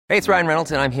Hey, it's Ryan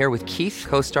Reynolds, and I'm here with Keith,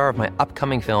 co-star of my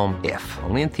upcoming film, If,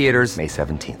 only in theaters May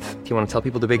 17th. Do you want to tell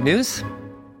people the big news?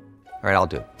 All right, I'll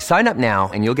do it. Sign up now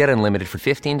and you'll get unlimited for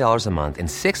 $15 a month and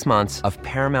 6 months of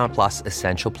Paramount Plus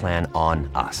Essential Plan on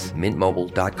us.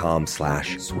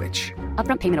 MintMobile.com/switch.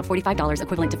 Upfront payment of $45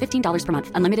 equivalent to $15 per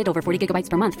month. Unlimited over 40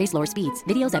 gigabytes per month. Face lower speeds.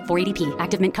 Videos at 480p.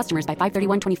 Active Mint customers by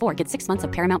 531.24 get 6 months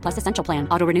of Paramount Plus Essential Plan.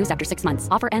 Auto renews after 6 months.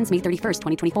 Offer ends May 31st,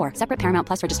 2024. Separate Paramount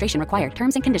Plus registration required.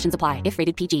 Terms and conditions apply if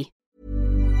rated PG.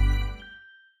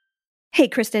 Hey,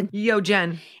 Kristen. Yo,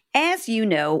 Jen. As you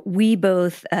know, we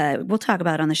both, we'll talk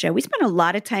about it on the show. We spend a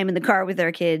lot of time in the car with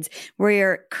our kids.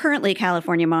 We're currently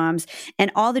California moms,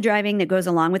 and all the driving that goes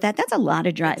along with that, that's a lot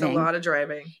of driving. It's a lot of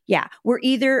driving. Yeah. We're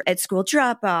either at school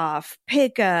drop-off,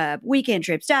 pickup, weekend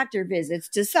trips, doctor visits,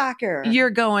 to soccer.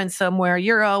 You're going somewhere.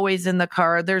 You're always in the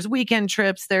car. There's weekend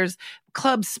trips. There's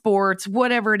club sports,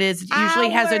 whatever it is. It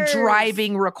usually has a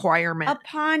driving requirement.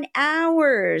 Upon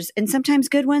hours. And sometimes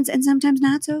good ones and sometimes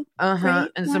not so great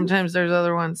And ones. sometimes there's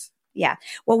other ones. Yeah.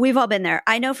 Well, we've all been there.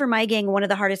 I know for my gang, one of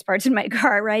the hardest parts in my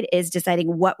car ride is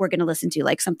deciding what we're going to listen to,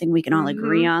 like something we can all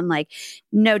agree on. Like,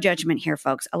 no judgment here,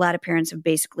 folks. A lot of parents have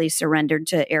basically surrendered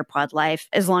to AirPod life.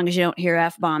 As long as you don't hear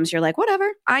F-bombs, you're like,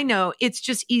 whatever. I know. It's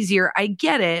just easier. I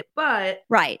get it, but...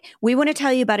 Right. We want to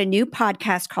tell you about a new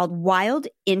podcast called Wild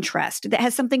Interest that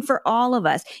has something for all of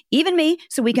us, even me,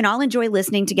 so we can all enjoy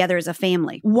listening together as a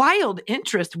family. Wild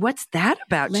Interest? What's that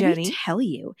about, Let Jenny? me tell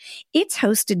you. It's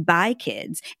hosted by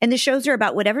kids, and the shows are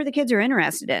about whatever the kids are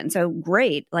interested in. So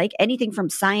great, like anything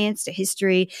from science to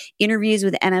history, interviews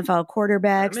with NFL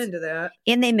quarterbacks. I'm into that.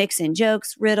 And they mix in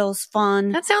jokes, riddles,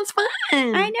 fun. That sounds fun.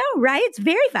 I know, right? It's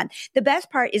very fun. The best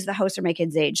part is the hosts are my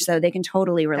kids' age, so they can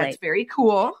totally relate. That's very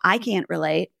cool. I can't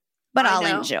relate, but I I'll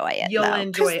know. enjoy it. You'll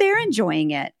enjoy because it. they're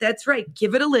enjoying it. That's right.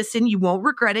 Give it a listen. You won't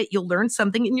regret it. You'll learn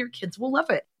something and your kids will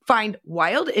love it. Find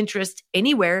Wild Interest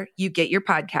anywhere you get your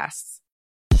podcasts.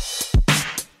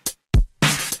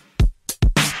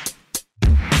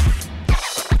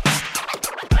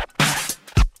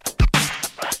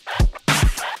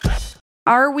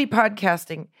 Are we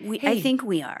podcasting? I think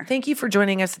we are. Thank you for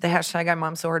joining us at the hashtag I'm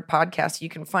Mom So Hard podcast. You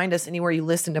can find us anywhere you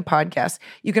listen to podcasts.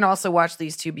 You can also watch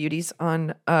these two beauties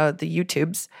on the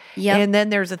YouTubes. Yep. And then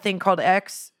there's a thing called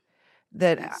X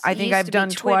that I think used I've to be done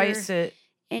Twitter, twice at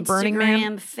Burning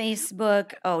Man.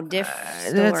 Facebook. Oh, diff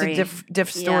story. That's a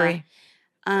diff story.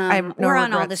 I have no we're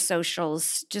on all the regrets.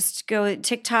 socials. Just go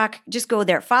TikTok. Just go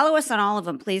there. Follow us on all of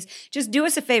them, please. Just do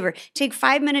us a favor. Take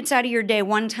 5 minutes out of your day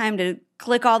one time to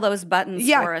click all those buttons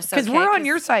for us. Because okay? we're on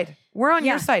your side. We're on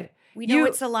Yeah. your side. We know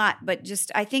it's a lot, but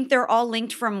just I think they're all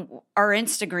linked from our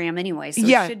Instagram anyway. So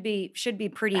Yeah. it should be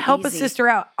pretty Help a easy. sister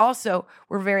out. Also,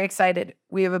 we're very excited.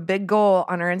 We have a big goal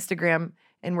on our Instagram,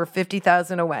 and we're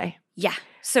 50,000 away. Yeah.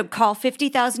 So call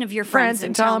 50,000 of your friends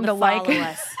and tell them to like. follow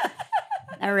us.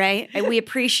 All right. We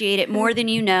appreciate it more than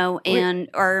you know and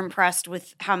are impressed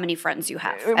with how many friends you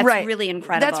have. That's really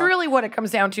incredible. That's really what it comes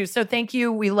down to. So thank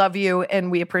you. We love you, and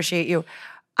we appreciate you.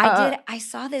 I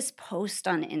saw this post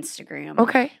on Instagram.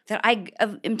 Okay. That I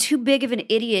am too big of an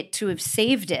idiot to have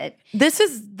saved it. This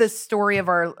is the story of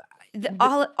our...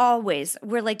 Always.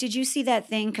 We're like, did you see that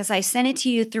thing? Because I sent it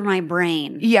to you through my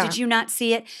brain. Yeah. Did you not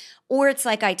see it? Or it's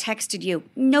like I texted you.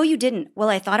 No, you didn't. Well,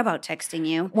 I thought about texting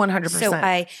you. 100%. So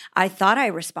I thought I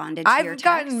responded to your I've text.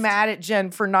 gotten mad at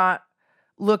Jen for not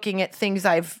looking at things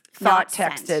I've thought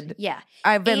Not texted. sent. Yeah.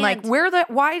 I've been like, And-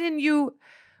 why didn't you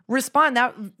respond?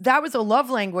 That was a love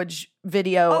language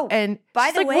video. Oh, and by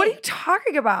she's the like, way- what are you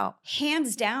talking about?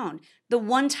 Hands down, the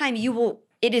one time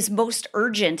it is most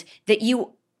urgent that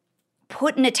you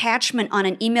put an attachment on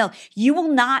an email. You will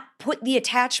not put the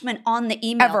attachment on the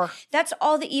email. Ever. That's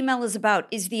all the email is about,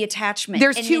 is the attachment.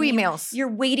 There's And two then emails. You're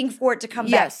waiting for it to come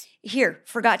Yes. back. Here,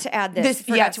 forgot to add this.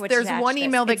 Forgot Yes, to there's attach one this.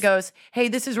 email that It's- goes, hey,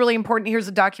 this is really important. Here's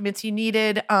the documents you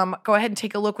needed. Go ahead and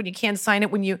take a look when you can. Sign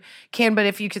it when you can. But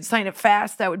if you could sign it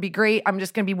fast, that would be great. I'm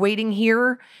just going to be waiting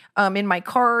here in my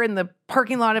car in the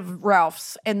parking lot of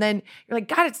Ralph's. And then you're like,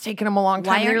 God, it's taking them a long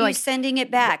time. Why And aren't you're you like, sending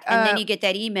it back? And then you get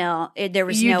that email. There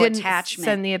was you no didn't attachment.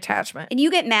 send the attachment. And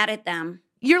you get mad at them.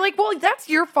 You're like, well, that's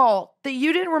your fault that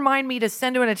you didn't remind me to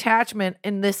send to an attachment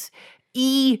in this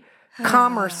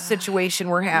e-commerce situation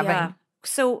we're having. Yeah.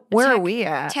 So Where tech- are we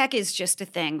at? Tech is just a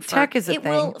thing. Tech is a it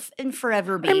thing. will and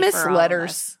forever be. I miss for all of us.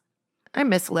 letters. I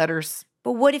miss letters.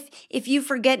 But what if you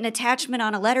forget an attachment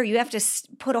on a letter? You have to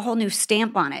put a whole new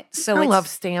stamp on it. So I it's, love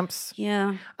stamps.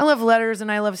 Yeah. I love letters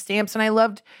and I love stamps and I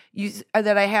loved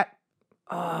that I had.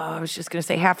 Oh, I was just gonna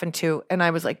say half and two, and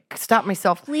I was like, stop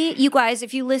myself. You guys,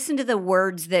 if you listen to the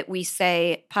words that we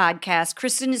say podcast,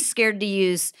 Kristen is scared to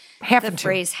use Half the and two.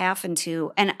 phrase half and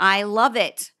two, and I love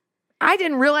it. I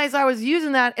didn't realize I was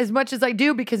using that as much as I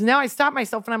do because now I stop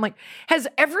myself and I'm like, has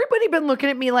everybody been looking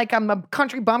at me like I'm a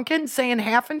country bumpkin saying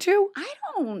half and two? I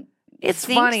don't It's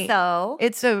think funny. so.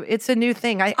 It's a new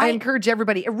thing. I encourage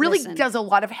everybody. It really does a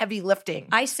lot of heavy lifting.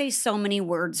 I say so many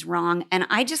words wrong, and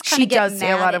I just kind She of get does mad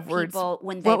say a lot at of words. people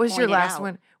when they What was your point it last out.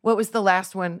 one? What was the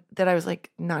last one that I was like,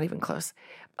 not even close?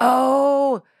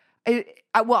 Oh,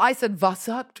 I said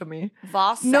vasectomy.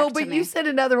 Vasectomy. No, but you said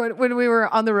another one when we were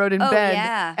on the road in Bend.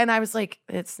 Yeah. And I was like,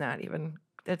 it's not even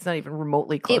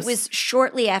remotely close. It was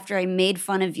shortly after I made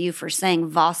fun of you for saying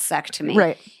vasectomy.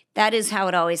 Right. That is how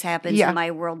it always happens in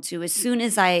my world too. As soon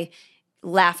as I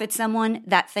laugh at someone,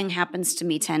 that thing happens to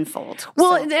me tenfold.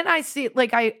 Well, and then I see,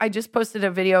 like, I just posted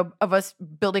a video of us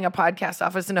building a podcast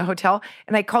office in a hotel,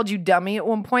 and I called you dummy at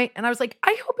one point, and I was like,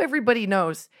 I hope everybody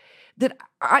knows that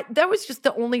that was just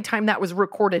the only time that was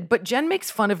recorded. But Jen makes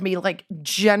fun of me, like,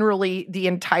 generally the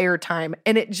entire time,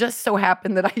 and it just so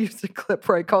happened that I used a clip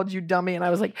where I called you dummy, and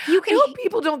I was like, I hope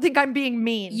people don't think I'm being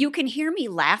mean. You can hear me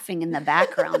laughing in the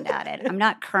background at it. I'm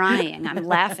not crying. I'm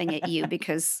laughing at you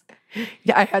because...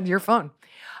 Yeah, I had your phone.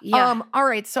 Yeah. All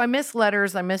right. So I miss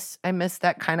letters. I miss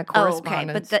that kind of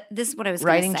correspondence. Okay. But this is what I was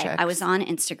going Writing to say. checks. I was on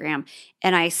Instagram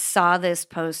and I saw this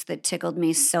post that tickled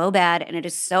me so bad, and it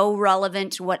is so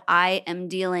relevant to what I am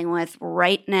dealing with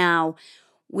right now,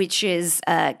 which is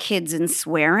kids and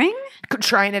swearing.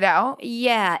 Trying it out.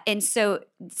 Yeah. And so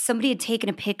somebody had taken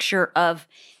a picture of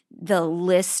the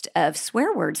list of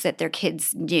swear words that their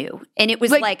kids knew. And it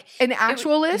was like an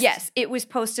actual list? Yes. It was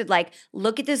posted like,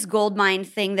 look at this gold mine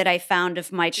thing that I found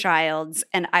of my child's.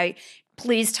 And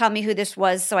please tell me who this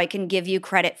was so I can give you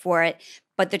credit for it.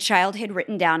 But the child had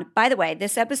written down, by the way,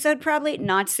 this episode probably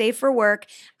not safe for work.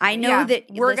 I know that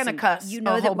we're going to cuss. You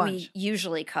know that we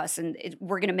usually cuss, and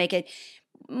we're going to make it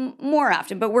more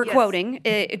often, but we're quoting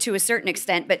to a certain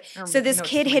extent. But so this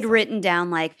kid had written down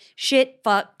like shit,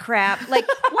 fuck, crap, like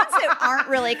ones that aren't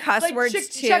really cuss like words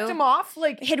too. Checked them off.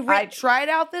 Like I tried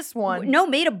out this one. No,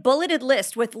 made a bulleted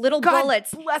list with little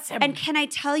bullets. Bless him. And can I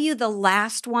tell you the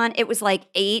last one? It was like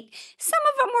 8. Some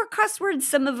of them were cuss words.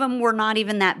 Some of them were not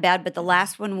even that bad. But the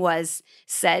last one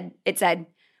said,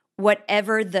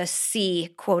 whatever the C,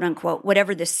 quote unquote,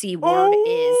 whatever the C word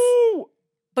is.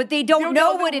 But they don't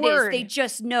know what it is. They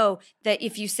just know that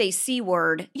if you say C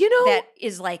word, that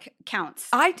is like counts.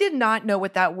 I did not know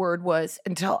what that word was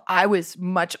until I was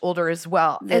much older as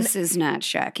well. This is not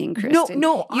shocking, Kristen.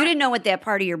 No. You didn't know what that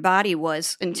part of your body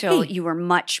was until you were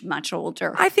much, much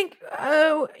older. I think,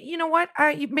 you know what?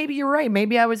 Maybe you're right.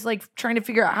 Maybe I was like trying to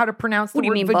figure out how to pronounce the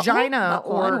word vagina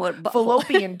or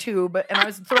fallopian tube. And I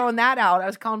was throwing that out. I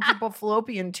was calling people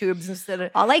fallopian tubes instead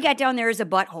of. All I got down there is a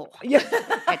butthole. Yeah.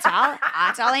 That's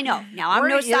all I know. Now, I'm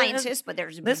no scientist, but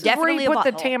there's this definitely is where you a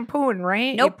put butthole. the tampon,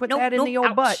 right? Nope, you put that in the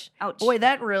old butt. Ouch. Boy,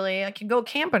 that really, I can go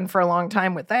camping for a long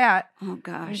time with that. Oh,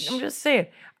 gosh. I'm just saying.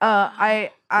 I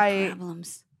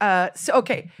problems.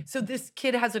 So this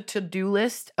kid has a to-do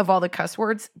list of all the cuss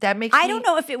words. That makes I don't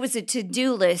know if it was a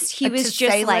to-do list. He was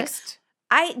just like, list?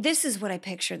 this is what I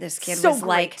picture this kid So was great.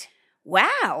 like,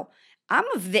 wow. I'm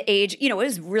of the age, it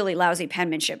was really lousy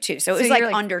penmanship too. So it was like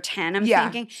under 10, I'm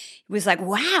thinking. It was like,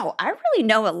 wow, I really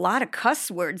know a lot of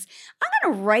cuss words. I'm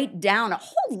going to write down a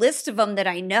whole list of them that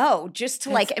I know just to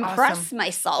like impress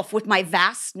myself with my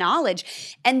vast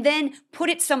knowledge, and then put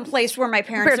it someplace where my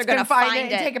parents are going to find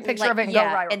it. And take a picture of it and go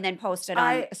viral. And then post it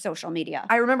on social media.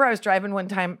 I remember I was driving one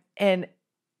time and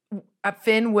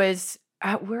Finn was...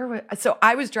 So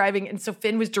I was driving, and so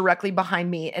Finn was directly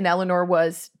behind me, and Eleanor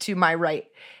was to my right.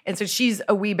 And so she's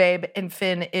a wee babe, and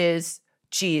Finn is,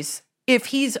 geez, if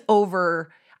he's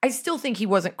over, I still think he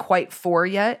wasn't quite 4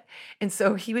 yet. And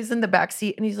so he was in the back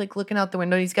seat, and he's like looking out the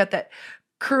window, and he's got that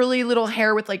curly little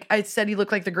hair with like, I said he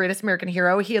looked like the greatest American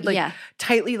hero. He had like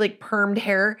tightly like permed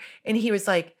hair, and he was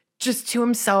like just to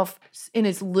himself in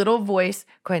his little voice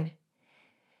going,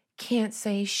 can't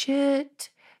say shit.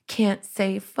 Can't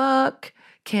say fuck,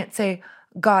 can't say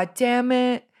God damn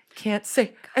it, can't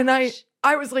say. And I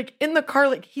was like in the car,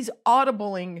 like he's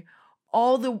audibling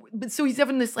so he's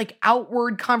having this like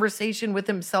outward conversation with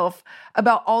himself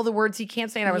about all the words he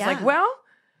can't say. And I was like, well,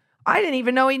 I didn't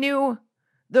even know he knew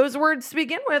those words to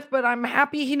begin with, but I'm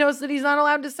happy he knows that he's not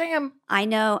allowed to say them. I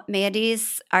know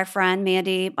our friend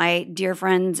Mandy, my dear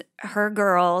friend, her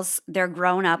girls, they're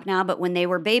grown up now, but when they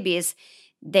were babies,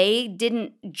 they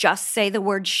didn't just say the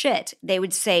word shit. They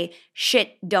would say,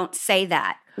 shit, don't say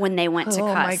that when they went to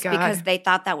cuss because they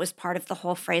thought that was part of the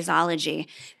whole phraseology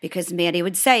because Mandy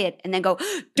would say it and then go,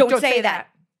 don't say that.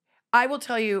 I will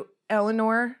tell you,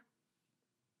 Eleanor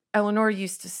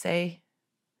used to say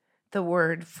the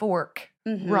word fork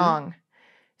wrong.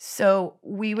 So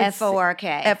we would F-O-R-K.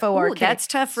 F-O-R-K. Ooh, that's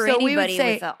tough for So we would anybody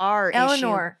say, with an R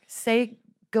Eleanor, say,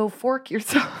 go fork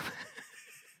yourself.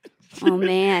 issue. Oh,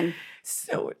 man.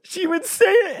 So she would say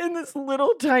it in this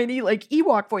little tiny, like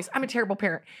Ewok voice. I'm a terrible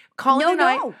parent. Colin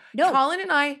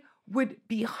and I would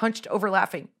be hunched over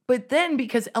laughing. But then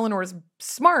because Eleanor is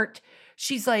smart,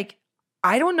 she's like,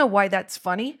 I don't know why that's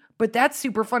funny, but that's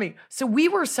super funny. So we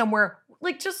were somewhere,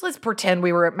 like, just let's pretend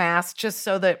we were at mass, just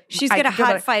so that She's got a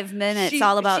hot 5 minutes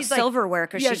all about silverware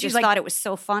because she just thought it was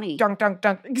so funny. Dunk, dunk,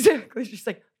 dunk. Exactly. She's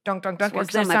like, dunk, dunk, dunk.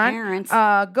 Works on my parents.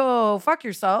 Go fuck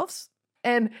yourselves.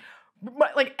 And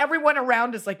like everyone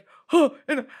around is like, oh,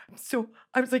 and so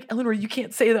I was like, Eleanor, you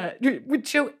can't say that.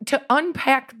 To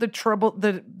unpack the trouble,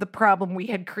 the problem we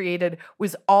had created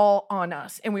was all on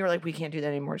us, and we were like, we can't do that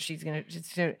anymore. She's gonna.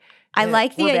 I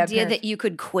like the idea parents. that you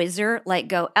could quiz her, like,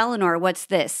 go, Eleanor, what's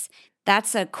this?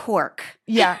 That's a cork.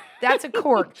 Yeah, that's a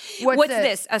cork. What's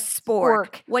this? A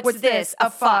spork. What's this?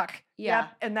 A fuck. Yeah. Yep.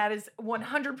 And that is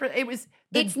 100%. It was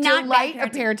the It's not delight bad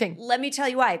of parenting. Let me tell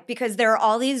you why. Because there are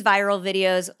all these viral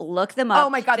videos. Look them up. Oh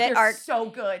my God, that they're are so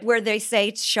good. Where they say,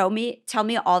 tell me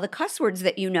all the cuss words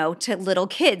that you know to little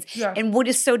kids. Yeah. And what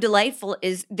is so delightful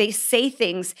is they say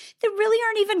things that really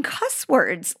aren't even cuss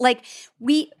words. Like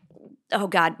oh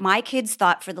God, my kids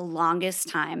thought for the longest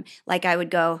time, like I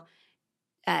would go,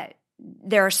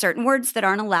 there are certain words that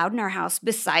aren't allowed in our house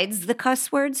besides the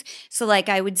cuss words. So like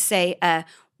I would say,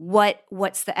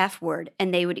 what's the F word?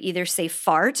 And they would either say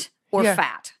fart or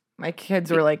fat. My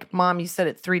kids were like, Mom, you said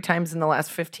it 3 times in the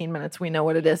last 15 minutes. We know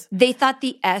what it is. They thought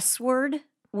the S word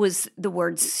was the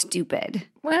word stupid.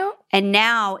 Well. And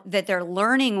now that they're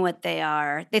learning what they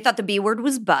are, they thought the B word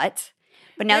was butt.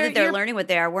 But now that they're learning what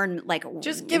they are, we're like...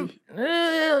 Just give...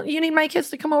 you need my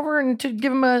kids to come over and to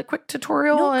give them a quick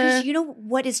tutorial? No, because you know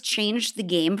what has changed the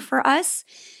game for us?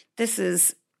 This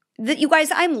is... You guys,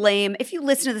 I'm lame. If you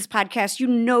listen to this podcast, you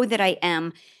know that I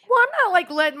am. Well, I'm not like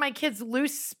letting my kids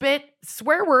loose spit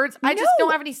swear words. I just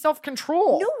don't have any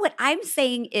self-control. No, what I'm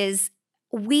saying is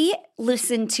we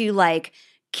listen to like...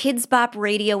 Kids Bop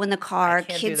radio in the car,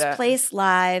 Kids Place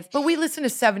Live. But we listen to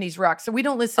 70s rock, so we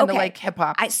don't listen to like hip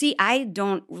hop. I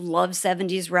don't love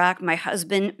 70s rock. My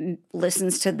husband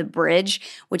listens to The Bridge,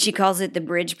 which he calls it the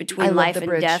bridge between life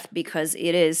and death because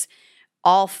it is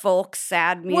all folk,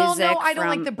 sad music. Well, no, I don't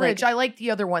like The Bridge. I like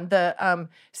the other one, the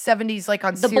 70s like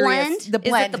on Sirius. Blend? The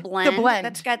Blend. Is it The Blend? The Blend.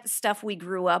 That's got the stuff we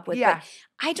grew up with. Yeah.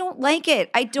 But I don't like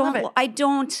it. I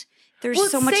don't.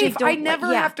 There's so much safe. I don't I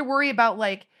never have to worry about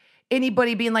like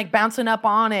anybody being like bouncing up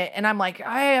on it. And I'm like,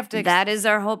 I have to. That is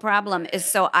our whole problem is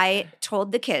so I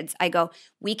told the kids, I go,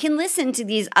 we can listen to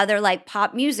these other like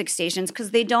pop music stations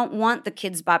because they don't want the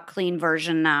Kids Bop clean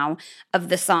version now of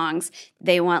the songs.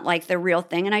 They want like the real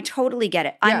thing. And I totally get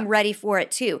it. I'm ready for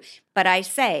it too. But I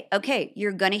say, okay,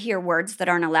 you're going to hear words that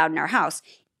aren't allowed in our house.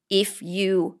 If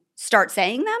you start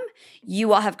saying them, you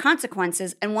will have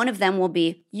consequences. And one of them will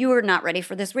be, you are not ready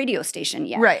for this radio station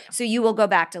yet. Right. So you will go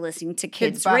back to listening to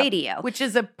kids Bop, radio. which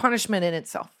is a punishment in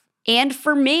itself. And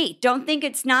for me. Don't think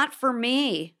it's not for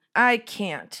me. I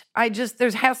can't. There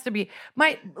has to be,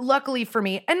 luckily for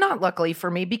me, and not luckily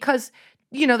for me, because,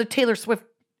 you know, the Taylor Swift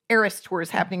Eras tour is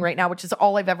happening right now, which is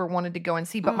all I've ever wanted to go and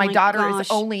see. But my daughter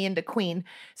is only into Queen.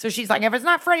 So she's like, if it's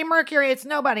not Freddie Mercury, it's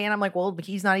nobody. And I'm like, well,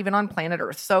 he's not even on planet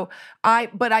Earth. So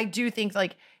but I do think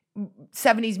like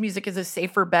 70s music is a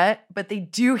safer bet, but they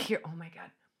do hear, oh my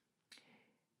God.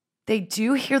 They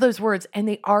do hear those words and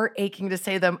they are aching to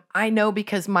say them. I know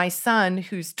because my son,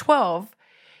 who's 12,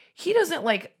 he doesn't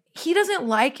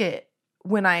like it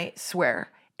when I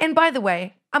swear. And by the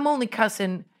way, I'm only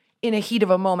cussing in a heat of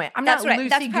a moment. That's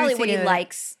probably what he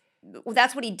likes.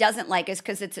 That's what he doesn't like is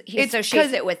because he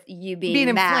associates it with you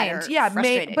being mad inflamed. Or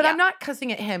frustrated. But I'm not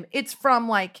cussing at him. It's from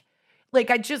like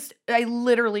I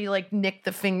literally like nicked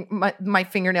my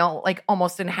fingernail like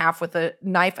almost in half with a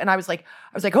knife, and I was like,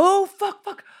 oh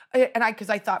fuck, and because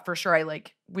I thought for sure I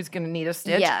like was gonna need a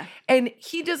stitch. Yeah. And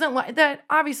he doesn't like that.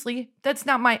 Obviously, that's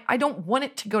not I don't want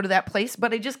it to go to that place,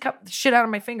 but I just cut the shit out of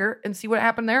my finger and see what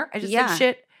happened there. I just said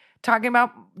shit. Talking about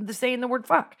saying the word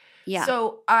fuck. Yeah.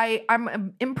 So I'm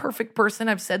an imperfect person.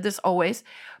 I've said this always.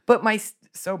 But my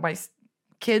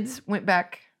kids went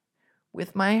back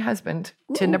with my husband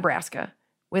to Nebraska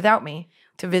without me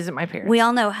to visit my parents. We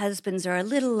all know husbands are a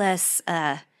little less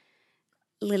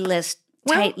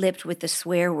tight-lipped with the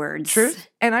swear words. Truth.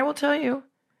 And I will tell you,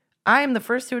 I am the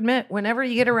first to admit, whenever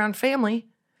you get around family,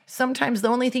 sometimes the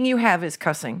only thing you have is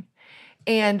cussing.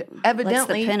 And evidently, lets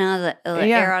the pin out of the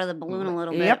air out of the balloon a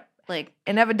little bit. Yep.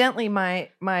 And evidently,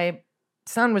 my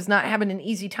son was not having an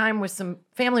easy time with some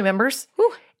family members.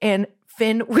 Whew. And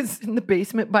Finn was in the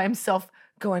basement by himself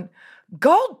going,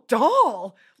 Gall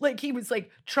doll. Like he was like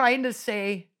trying to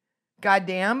say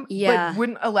goddamn, but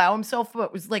wouldn't allow himself,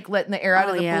 but was like letting the air out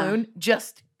of the balloon,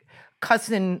 just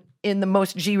cussing in the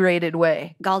most G-rated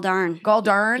way. Gall darn. Gall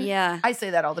darn? Yeah. I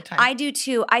say that all the time. I do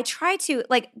too. I try to,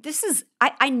 like,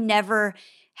 I never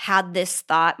had this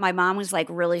thought. My mom was like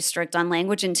really strict on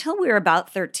language until we were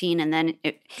about 13. And then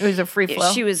it was a free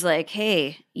flow. She was like,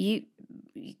 hey,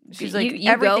 she's like,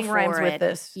 everything rhymes with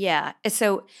this. Yeah.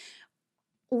 So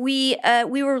we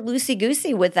were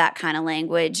loosey-goosey with that kind of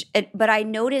language. But I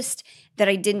noticed that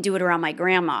I didn't do it around my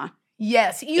grandma.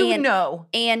 Yes, know.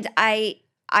 And I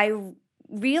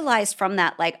realized from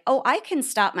that, like, oh, I can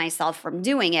stop myself from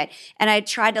doing it. And I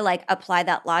tried to like apply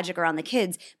that logic around the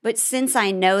kids. But since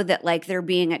I know that like they're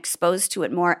being exposed to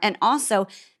it more, and also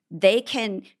they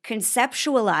can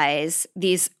conceptualize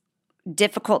these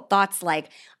difficult thoughts, like,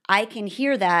 I can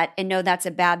hear that and know that's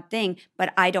a bad thing,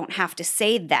 but I don't have to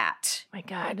say that. My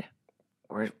God,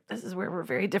 this is where we're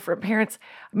very different parents.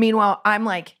 Meanwhile, I'm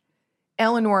like,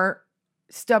 Eleanor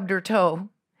stubbed her toe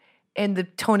and the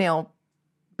toenail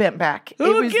bent back. It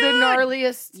was the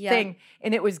gnarliest thing.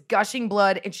 And it was gushing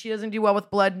blood. And she doesn't do well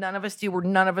with blood. None of us do.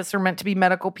 None of us are meant to be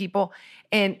medical people.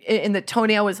 And the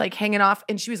toenail was like hanging off.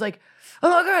 And she was like, oh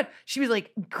my God. She was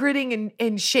like gritting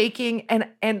and shaking.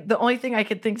 And the only thing I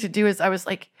could think to do is I was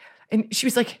like, and she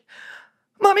was like,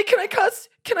 Mommy, can I cuss?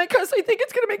 Can I cuss? I think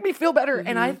it's going to make me feel better. Mm-hmm.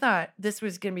 And I thought this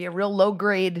was going to be a real low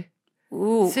grade.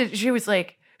 Ooh. So she was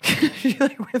like, she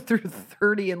like went through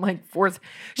 30 and like fourth.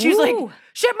 She was like,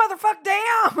 shit, motherfuck,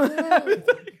 damn.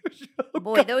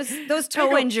 Boy, those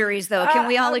toe injuries, though, can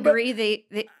we all agree?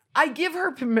 They I give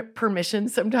her permission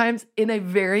sometimes in a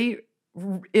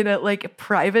like a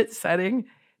private setting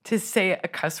to say a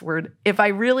cuss word. If I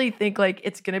really think like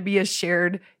it's going to be a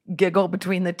shared giggle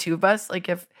between the two of us, like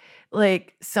if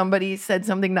like somebody said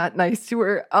something not nice to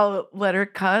her, I'll let her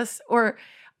cuss, or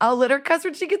I'll let her cuss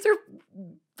when she gets her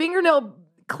fingernail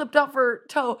clipped off her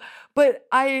toe. But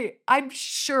I'm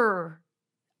sure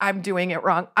I'm doing it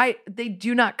wrong. They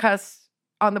do not cuss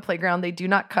on the playground. They do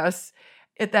not cuss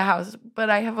at the house, but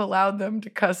I have allowed them to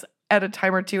cuss at a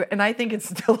time or two, and I think it's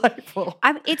delightful.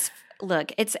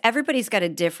 It's everybody's got a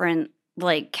different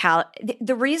like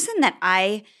the reason that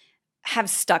I have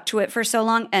stuck to it for so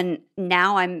long, and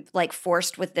now I'm like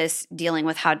forced with this dealing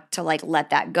with how to like let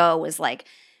that go, was like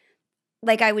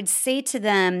I would say to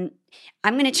them,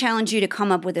 I'm going to challenge you to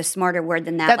come up with a smarter word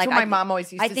than that. That's like, what my mom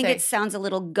always used to say. I think it sounds a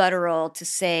little guttural to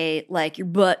say like your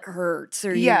butt hurts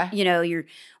or your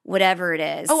whatever it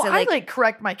is. Oh, so, I like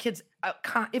correct my kids.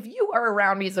 If you are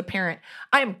around me as a parent,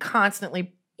 I am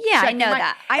constantly I know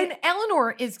that. And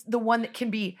Eleanor is the one that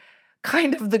can be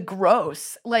kind of the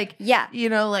gross, like,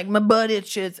 like my butt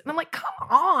itches. And I'm like, come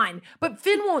on. But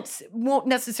Finn won't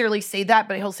necessarily say that,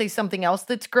 but he'll say something else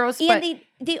that's gross. And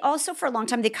they also, for a long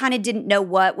time, they kind of didn't know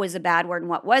what was a bad word and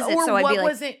what wasn't. Or so I'd what be like,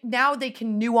 wasn't. Now they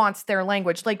can nuance their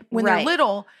language. Like when they're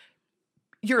little,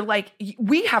 you're like,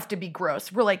 we have to be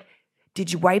gross. We're like,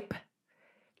 did you wipe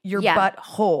your butt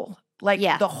hole? Like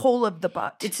the whole of the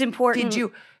butt. It's important.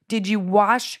 Did you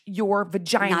wash your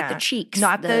vagina? Not the cheeks.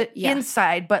 Not the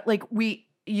inside, but like you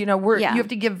have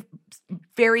to give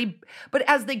but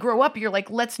as they grow up, you're like,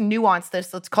 let's nuance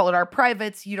this. Let's call it our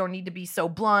privates. You don't need to be so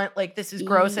blunt. Like this is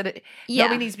gross.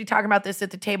 Nobody needs to be talking about this at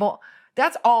the table.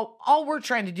 That's all we're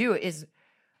trying to do is,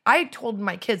 I told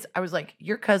my kids, I was like,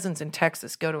 your cousins in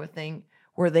Texas go to a thing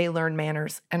where they learn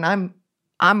manners. And I'm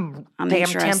damn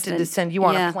tempted to send you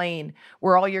on a plane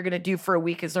where all you're going to do for a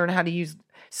week is learn how to use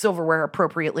silverware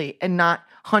appropriately and not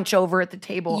hunch over at the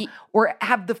table or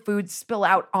have the food spill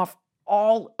out off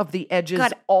all of the edges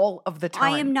all of the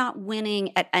time. I am not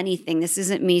winning at anything. This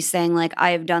isn't me saying like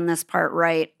I have done this part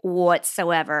right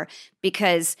whatsoever,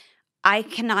 because I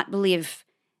cannot believe,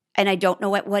 and I don't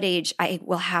know at what age I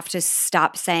will have to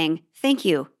stop saying thank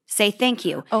you. Say thank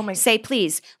you. Oh my. Say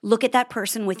please. Look at that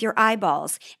person with your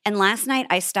eyeballs. And last night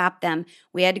I stopped them.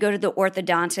 We had to go to the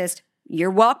orthodontist.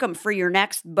 You're welcome for your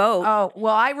next boat. Oh,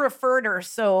 well, I referred her,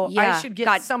 so I should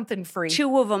get something free.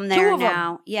 2 of them there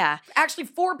now. Yeah. Actually,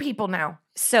 4 people now.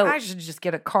 So I should just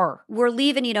get a car. We're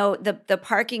leaving, the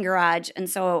parking garage. And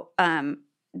so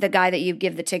the guy that you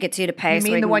give the ticket to pay. You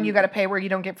mean the one you got to pay where you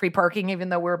don't get free parking, even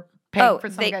though we're paying for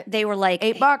some guy? They were like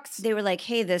 $8. They were like,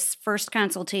 hey, this first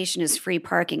consultation is free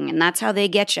parking. And that's how they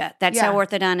get you. That's how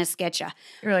orthodontists get you.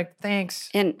 You're like, thanks.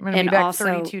 And I'm going to be back also,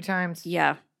 32 times.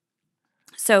 Yeah.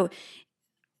 So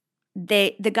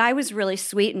the guy was really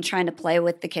sweet and trying to play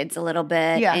with the kids a little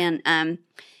bit. Yeah. And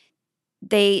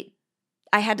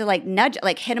I had to like nudge,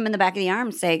 like hit him in the back of the arm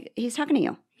and say, he's talking to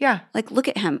you. Yeah. Like look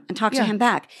at him and talk to him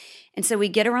back. And so we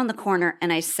get around the corner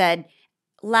and I said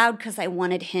loud, because I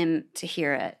wanted him to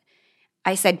hear it.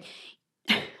 I said,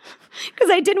 because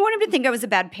I didn't want him to think I was a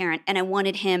bad parent, and I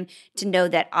wanted him to know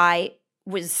that I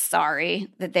was sorry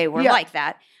that they were like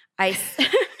that. I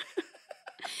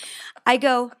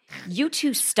go, you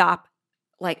two stop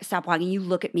walking. You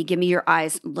look at me, give me your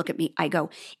eyes, look at me. I go,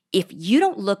 if you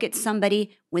don't look at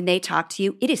somebody when they talk to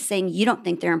you, it is saying you don't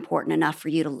think they're important enough for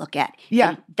you to look at. Yeah.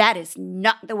 And that is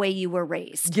not the way you were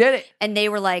raised. Get it. And they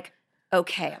were like,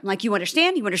 okay. I'm like, you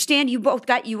understand? You understand? You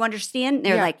understand? And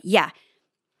they're like, yeah.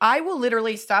 I will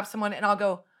literally stop someone and I'll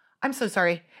go, I'm so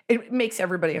sorry. It makes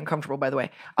everybody uncomfortable, by the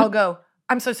way. I'll go,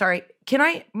 I'm so sorry.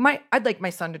 I'd like my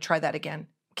son to try that again.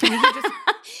 Can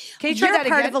you try You're that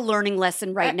part again? of a learning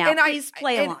lesson right now. Please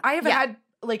play along. I have had,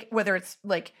 like, whether it's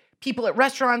like people at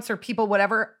restaurants or people,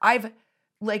 whatever, I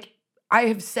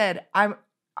have said, I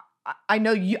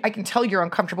know you, I can tell you're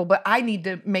uncomfortable, but I need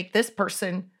to make this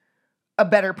person a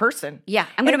better person. Yeah.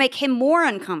 I'm going to make him more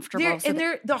uncomfortable.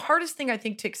 The hardest thing I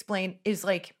think to explain is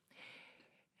like,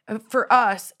 for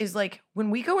us is like when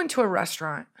we go into a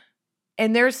restaurant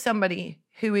and there's somebody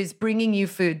who is bringing you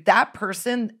food, that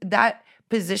person, that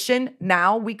position,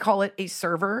 now we call it a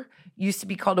server, used to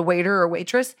be called a waiter or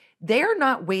waitress. They are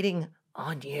not waiting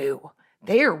on you.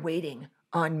 They are waiting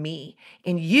on me.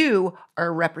 And you are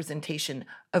a representation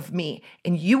of me.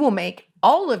 And you will make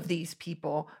all of these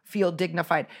people feel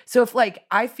dignified. So if like,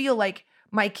 I feel like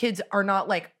my kids are not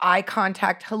like eye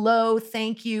contact, hello,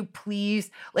 thank you, please.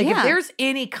 Like if there's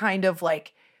any kind of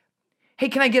like, hey,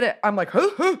 can I get it? I'm like,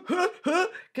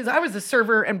 because I was a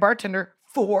server and bartender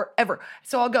forever.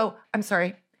 So I'll go, I'm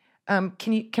sorry.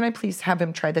 Can I please have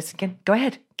him try this again? Go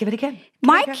ahead. Give it again.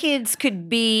 My kids could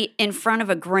be in front of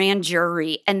a grand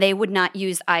jury and they would not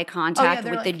use eye contact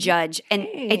with the judge. And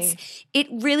it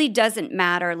really doesn't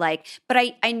matter. Like, but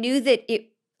I knew that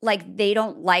they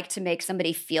don't like to make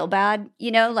somebody feel bad,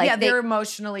 you know? Like they're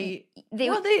emotionally.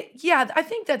 I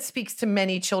think that speaks to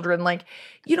many children. Like,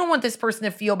 you don't want this person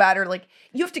to feel bad, or like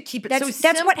you have to keep it so simple.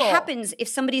 That's what happens if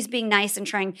somebody's being nice and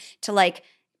trying to like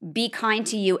be kind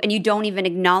to you and you don't even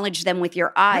acknowledge them with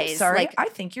your eyes. I'm sorry, like, I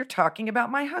think you're talking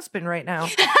about my husband right now.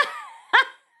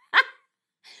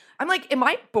 I'm like, am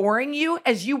I boring you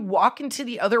as you walk into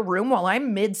the other room while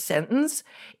I'm mid-sentence?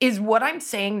 Is what I'm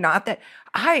saying not that,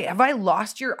 have I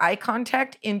lost your eye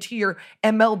contact into your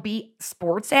MLB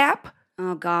sports app?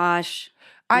 Oh, gosh.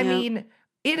 I mean,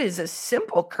 it is a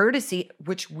simple courtesy,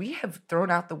 which we have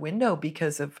thrown out the window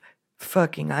because of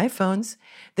fucking iPhones,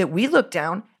 that we look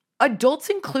down, adults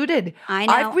included. I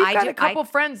know. We've got a couple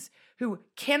friends who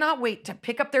cannot wait to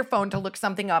pick up their phone to look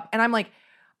something up. And I'm like,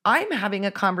 I'm having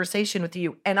a conversation with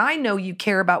you, and I know you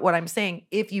care about what I'm saying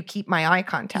if you keep my eye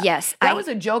contact. Yes. That was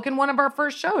a joke in one of our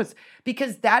first shows,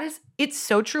 because it's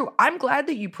so true. I'm glad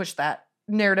that you pushed that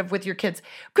narrative with your kids,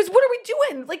 because what are we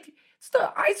doing? Like, it's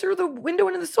the eyes are the window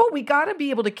into the soul. We got to be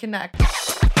able to connect.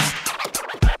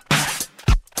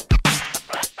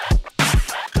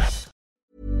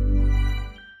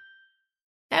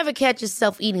 Ever catch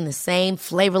yourself eating the same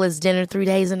flavorless dinner 3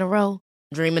 days in a row?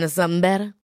 Dreaming of something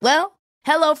better? Well,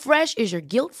 HelloFresh is your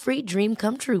guilt-free dream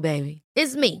come true, baby.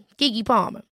 It's me, Keke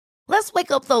Palmer. Let's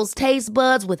wake up those taste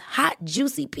buds with hot,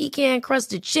 juicy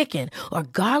pecan-crusted chicken or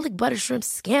garlic butter shrimp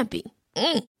scampi.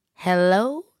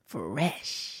 Hello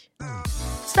Fresh.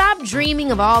 Stop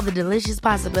dreaming of all the delicious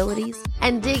possibilities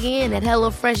and dig in at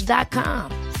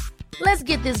HelloFresh.com. Let's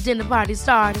get this dinner party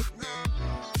started.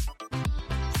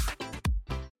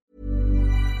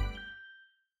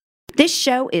 This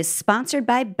show is sponsored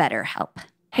by BetterHelp.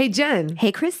 Hey, Jen.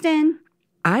 Hey, Kristen.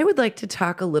 I would like to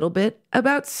talk a little bit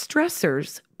about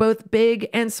stressors, both big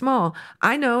and small.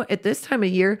 I know at this time of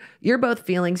year, you're both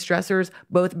feeling stressors,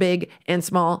 both big and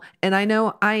small, and I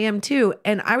know I am too.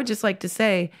 And I would just like to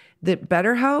say that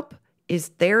BetterHelp is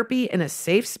therapy and a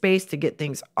safe space to get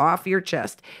things off your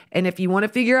chest. And if you want to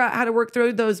figure out how to work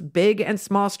through those big and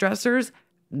small stressors,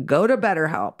 go to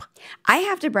BetterHelp. I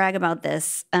have to brag about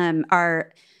this,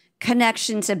 our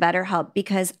connection to BetterHelp,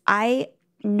 because I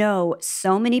know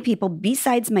so many people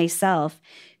besides myself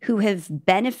who have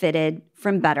benefited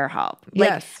from BetterHelp.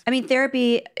 Yes. I mean,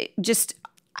 therapy,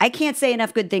 I can't say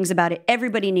enough good things about it.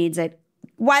 Everybody needs it.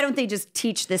 Why don't they just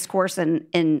teach this course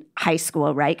in high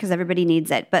school, right? Because everybody needs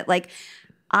it. But like,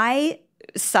 I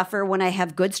suffer when I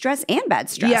have good stress and bad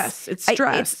stress. Yes, it's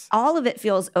stress. All of it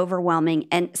feels overwhelming.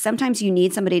 And sometimes you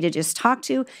need somebody to just talk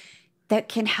to that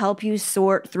can help you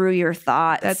sort through your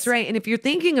thoughts. That's right. And if you're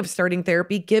thinking of starting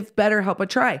therapy, give BetterHelp a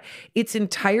try. It's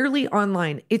entirely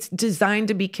online. It's designed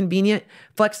to be convenient,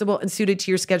 flexible, and suited to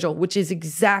your schedule, which is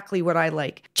exactly what I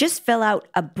like. Just fill out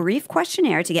a brief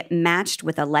questionnaire to get matched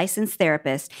with a licensed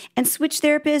therapist and switch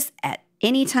therapists at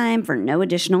any time for no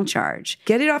additional charge.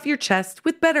 Get it off your chest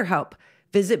with BetterHelp.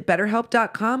 Visit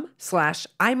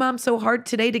BetterHelp.com/IMomSoHard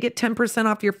today to get 10%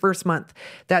 off your first month.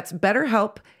 That's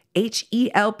BetterHelp,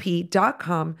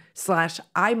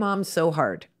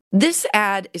 HELP.com/IMomSoHard. This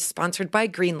ad is sponsored by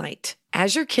Greenlight.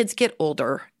 As your kids get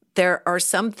older, there are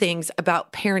some things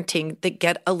about parenting that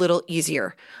get a little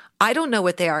easier. I don't know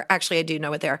what they are. Actually, I do know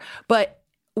what they are. But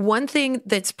one thing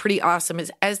that's pretty awesome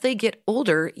is as they get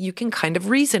older, you can kind of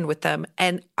reason with them.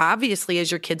 And obviously, as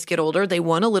your kids get older, they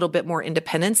want a little bit more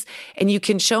independence. And you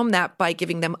can show them that by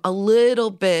giving them a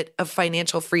little bit of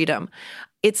financial freedom.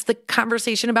 It's the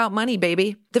conversation about money,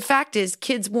 baby. The fact is,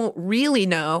 kids won't really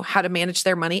know how to manage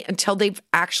their money until they've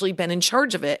actually been in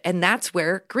charge of it. And that's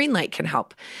where Greenlight can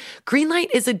help. Greenlight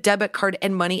is a debit card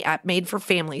and money app made for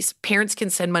families. Parents can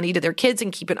send money to their kids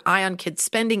and keep an eye on kids'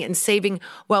 spending and saving,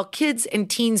 while kids and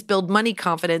teens build money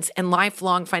confidence and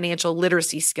lifelong financial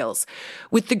literacy skills.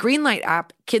 With the Greenlight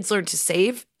app, kids learn to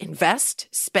save, invest,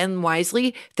 spend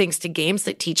wisely, thanks to games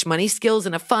that teach money skills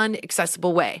in a fun,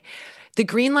 accessible way. The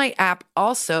Greenlight app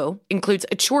also includes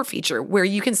a chore feature where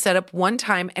you can set up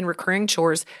one-time and recurring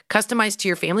chores customized to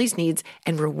your family's needs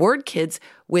and reward kids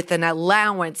with an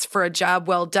allowance for a job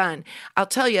well done. I'll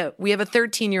tell you, we have a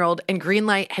 13-year-old and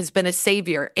Greenlight has been a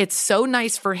savior. It's so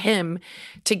nice for him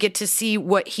to get to see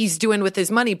what he's doing with his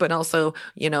money, but also,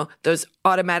 those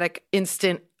automatic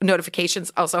instant notifications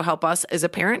also help us as a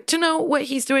parent to know what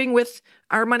he's doing with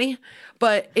our money.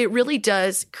 But it really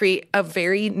does create a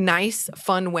very nice,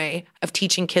 fun way of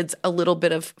teaching kids a little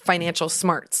bit of financial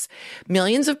smarts.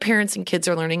 Millions of parents and kids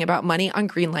are learning about money on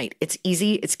Greenlight. It's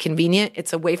easy, it's convenient,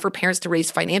 it's a way for parents to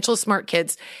raise financial smart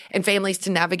kids and families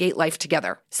to navigate life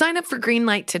together. Sign up for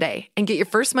Greenlight today and get your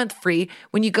first month free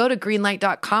when you go to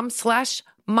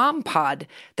greenlight.com/mompod.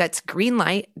 That's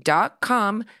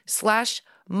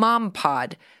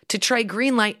greenlight.com/mompod to try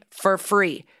Greenlight for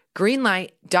free.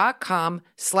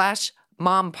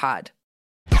 Greenlight.com/mompod.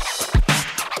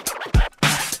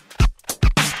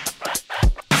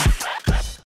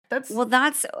 That's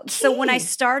so when I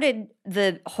started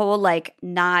the whole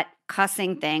not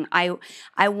cussing thing, I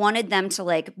wanted them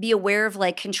to be aware of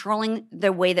controlling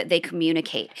the way that they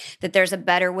communicate, that there's a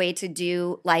better way to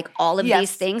do all of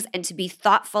these things and to be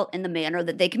thoughtful in the manner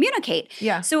that they communicate.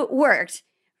 Yeah. So it worked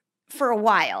for a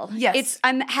while. Yes.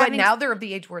 But now they're of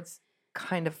the age where it's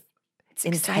kind of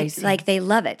enticing. They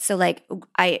love it. So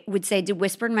I would say to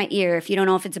whisper in my ear. If you don't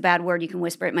know if it's a bad word, you can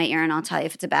whisper it in my ear and I'll tell you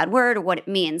if it's a bad word or what it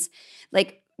means.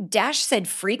 Dash said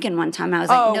freaking one time. I was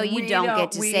like, no, you don't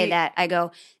get to say that. I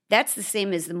go, that's the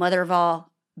same as the mother of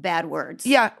all bad words.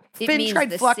 Yeah. It Finn means tried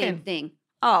the flucking. same thing.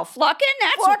 Oh, flucking?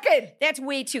 That's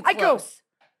way too close. I go,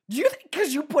 do you think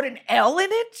because you put an L in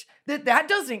it that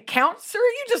doesn't count, sir?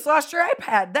 You just lost your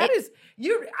iPad. That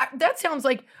sounds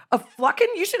like a flucking.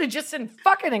 You should have just said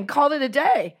fucking and called it a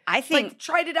day. I think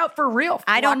tried it out for real.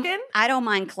 Flucking? I don't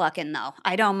mind clucking though.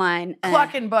 I don't mind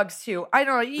clucking bugs too. I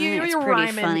don't know. You're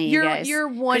rhyming. Funny, you're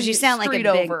one you sound like a big,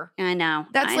 over. I know.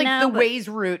 That's the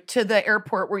Waze route to the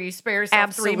airport where you spare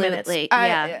yourself 3 minutes.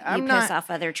 Yeah, piss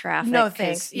off other traffic. No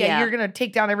thanks. Yeah, you're gonna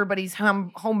take down everybody's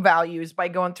home values by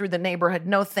going through the neighborhood.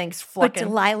 No thanks, flucking. But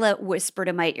Delilah whispered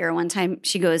in my ear one time.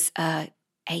 She goes, I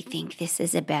think this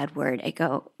is a bad word. I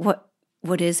go, what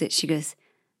is it? She goes,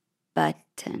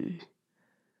 button.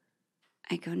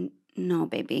 I go, no,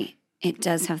 baby. It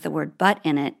does have the word but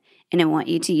in it, and I want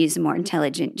you to use a more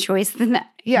intelligent choice than that.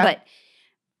 Yeah. But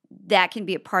that can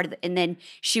be a part of it. And then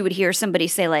she would hear somebody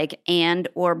say and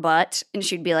or but, and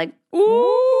she'd be like,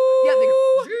 ooh. Yeah, they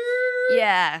go,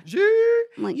 yeah.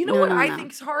 What I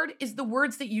think's hard is the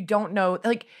words that you don't know.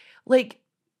 Like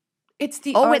it's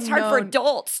the unknown. It's hard for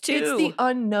adults too. It's the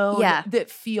unknown that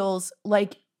feels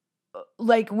like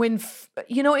when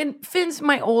and Finn's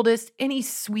my oldest and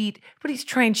he's sweet, but he's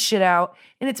trying shit out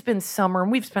and it's been summer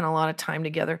and we've spent a lot of time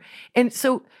together. And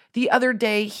so the other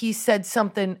day he said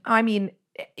something. I mean,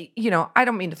 I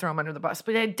don't mean to throw him under the bus,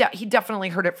 but he definitely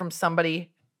heard it from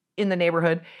somebody in the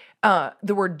neighborhood.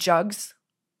 The word jugs.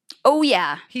 Oh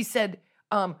yeah, he said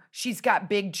she's got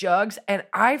big jugs, and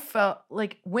I felt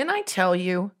like when I tell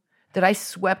you that I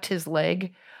swept his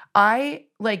leg, I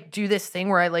do this thing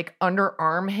where I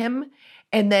underarm him,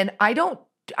 and then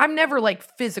I'm never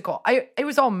physical. It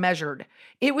was all measured.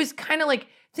 It was kind of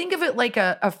think of it like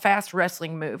a fast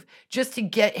wrestling move, just to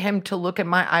get him to look at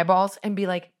my eyeballs and be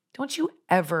like, don't you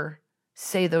ever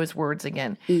say those words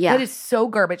again. Yeah. That is so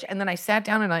garbage. And then I sat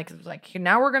down and I was like,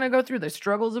 now we're going to go through the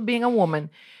struggles of being a woman.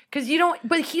 Because I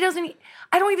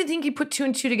don't even think he put two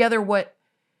and two together what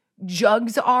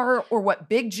jugs are or what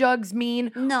big jugs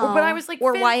mean. No. But I was like,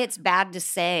 or why it's bad to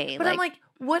say. But I'm like,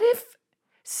 what if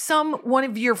one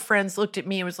of your friends looked at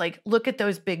me and was like, look at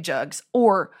those big jugs,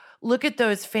 or look at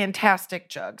those fantastic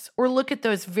jugs, or look at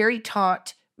those very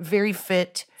taut, very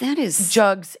fit That is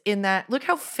jugs in that. Look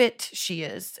how fit she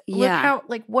is. Look Yeah. how,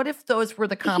 like, what if those were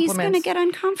the compliments? He's going to get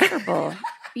uncomfortable.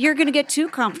 You're going to get too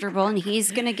comfortable, and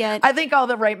he's going to get. I think all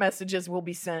the right messages will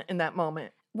be sent in that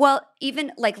moment. Well,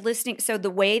 even like listening, so the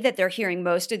way that they're hearing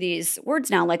most of these words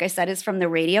now, like I said, is from the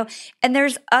radio. And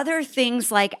there's other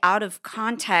things like out of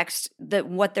context that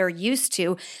what they're used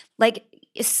to, like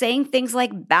saying things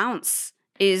like bounce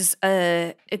is,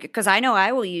 because I know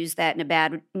I will use that in a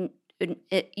bad,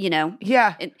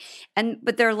 Yeah.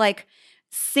 but they're like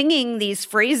singing these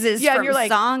phrases Yeah, and from you're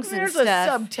like, songs and there's stuff.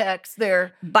 a subtext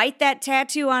there. Bite that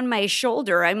tattoo on my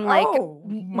shoulder. I'm like, Oh,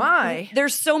 my.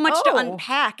 There's so much to Oh,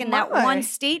 unpack in that my. one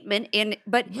statement.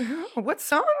 But What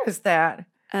song is that?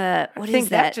 what think is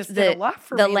that that? just did a lot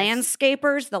for the me.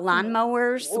 landscapers, the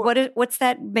lawnmowers. What's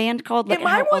that band called? Am I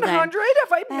how old 100?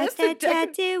 Have I Bite missed that a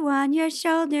decade? tattoo on your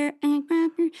shoulder.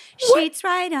 Sheets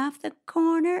right off the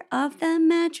corner of the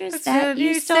mattress that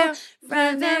you stole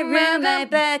from the room I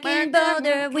back in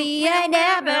Boulder. We ain't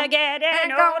never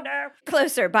getting older.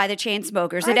 Closer by the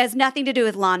Chainsmokers. It has nothing to do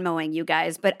with lawn mowing, you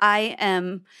guys, but I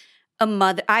am a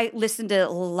mother. I listen to a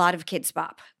lot of Kids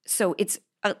Bop. So it's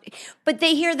but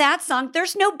they hear that song.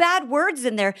 There's no bad words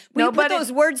in there. We No, put but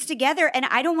those words together, and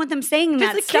I don't want them saying Does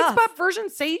that the stuff. Kids Bop version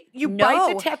say you No.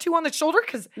 bite the tattoo on the shoulder?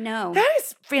 Because No. that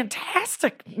is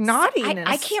fantastic naughtiness.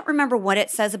 I can't remember what it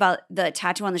says about the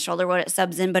tattoo on the shoulder, what it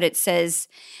subs in, but it says,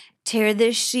 tear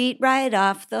the sheet right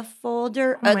off the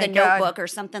folder Oh or my the God. notebook or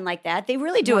something like that. They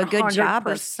really do a good job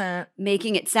of 100%.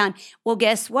 making it sound. Well,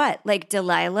 guess what? Like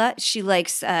Delilah, she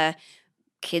likes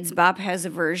Kids Bop has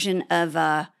a version of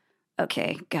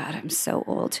okay, God, I'm so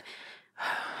old.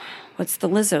 What's the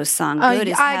Lizzo song? Good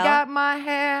as I hell. got my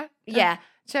hair. Yeah.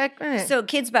 Check it. So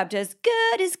Kids Bop does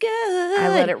good is good. I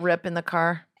let it rip in the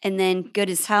car. And then Good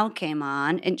as Hell came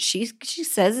on, and she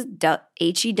says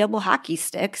HE double hockey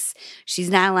sticks. She's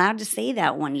not allowed to say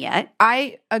that one yet.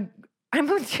 I'm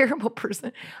a terrible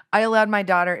person. I allowed my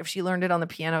daughter, if she learned it on the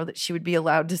piano, that she would be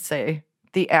allowed to say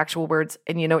the actual words.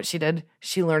 And you know what she did?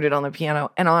 She learned it on the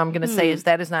piano. And all I'm going to say is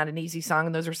that is not an easy song,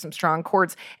 and those are some strong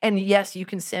chords. And yes, you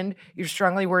can send your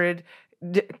strongly worded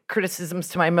criticisms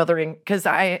to my mothering, because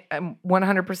I am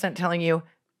 100% telling you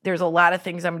there's a lot of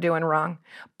things I'm doing wrong,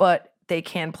 but they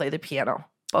can play the piano.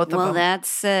 Both of them. Well,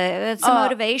 that's a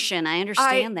motivation. I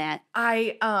understand that.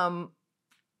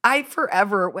 I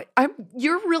forever,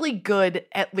 you're really good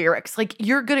at lyrics. Like,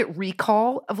 you're good at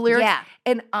recall of lyrics. Yeah.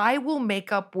 And I will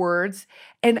make up words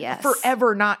and Yes.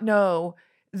 forever not know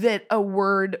that a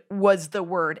word was the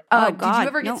word. Oh, Did God, you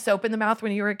ever get no. soap in the mouth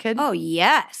when you were a kid? Oh,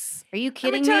 yes. Are you Let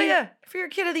kidding me tell me? you, if you're a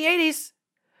kid of the 80s,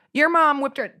 your mom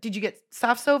whipped her. Did you get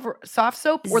soft soap or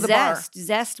the bar?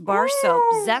 Zest bar soap.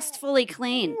 Ooh. Zestfully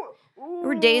clean. There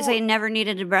were days I never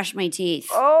needed to brush my teeth.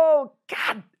 Oh,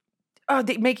 God. Oh,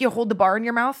 they make you hold the bar in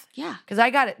your mouth? Yeah. Because I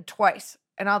got it twice.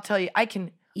 And I'll tell you,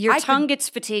 Your I tongue could- gets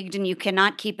fatigued and you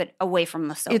cannot keep it away from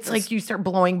the soap. It's like you start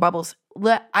blowing bubbles.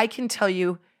 I can tell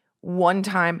you one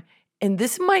time, and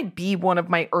this might be one of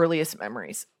my earliest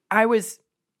memories. I was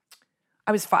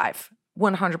 5,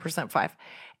 100% 5.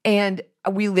 And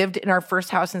we lived in our first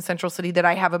house in Central City that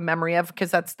I have a memory of,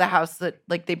 because that's the house that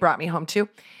like they brought me home to.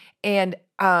 And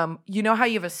you know how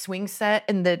you have a swing set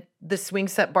and the swing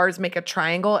set bars make a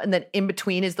triangle, and then in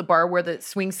between is the bar where the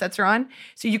swing sets are on.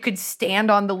 So you could stand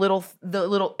on the little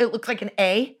it looks like an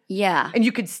A. Yeah. And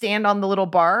you could stand on the little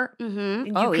bar. Mm-hmm. And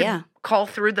you Oh, could yeah. call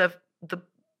through the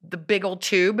big old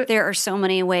tube. There are so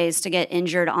many ways to get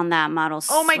injured on that model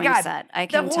Oh my swing God. set. I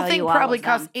The can whole tell thing you all probably of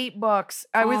cost them. $8.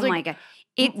 I was Oh like, my God.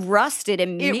 It rusted it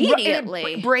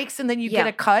immediately. breaks, and then you Yeah. get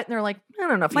a cut, and they're like, I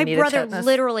don't know if My you need brother a tetanus.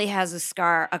 literally has a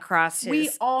scar across his We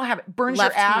all have it. Burns your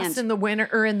left ass hand. in the winter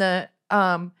or in the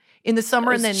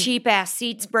summer, and then cheap ass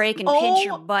seats break and pinch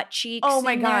your Oh, butt cheeks. oh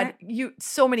my in God, there.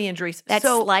 so many injuries. That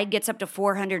so slide gets up to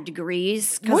 400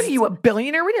 degrees. 'cause what are you, a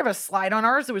billionaire? We didn't have a slide on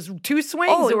ours. It was 2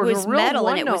 swings. Oh, it There was a real metal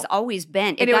one and it was note. always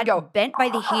bent. And It it would got go, bent by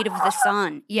the heat of the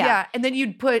sun. Yeah, and then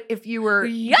you'd put, if you were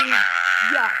Yeah.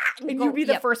 and Go- you'd be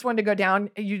the yep. first one to go down.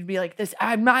 And you'd be like, "This,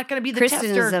 I'm not going to be the Kristen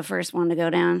tester." is the first one to go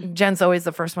down. Jen's always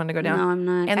the first one to go down. No, I'm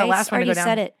not. And the I last one to go already down.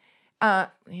 said it.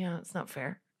 Yeah, it's not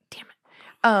fair.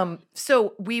 Damn it.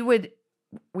 So we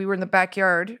were in the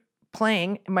backyard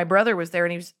playing, and my brother was there,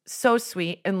 and he was so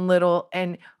sweet and little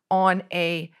and on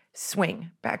a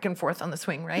swing, back and forth on the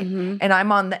swing, right? Mhm. And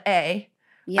I'm on the A,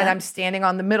 Yeah. and I'm standing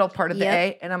on the middle part of the Yep.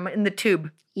 A, and I'm in the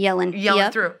tube yelling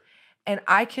Yep. through. And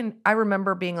I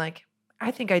remember being like, I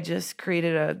think I just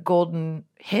created a golden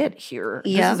hit here.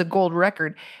 Yeah. This is a gold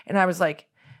record. And I was like,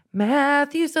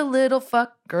 Matthew's a little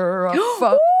fucker, a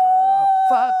fucker, a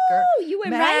fucker. You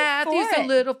went right for Matthew's a it.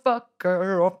 little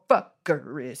fucker, or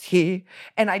fucker is he.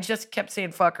 And I just kept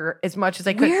saying fucker as much as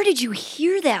I could. Where did you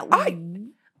hear that? I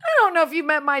don't know if you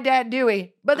met my dad,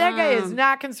 Dewey, but that guy is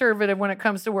not conservative when it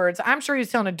comes to words. I'm sure he was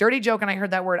telling a dirty joke and I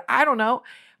heard that word. I don't know.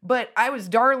 But I was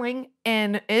darling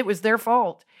and it was their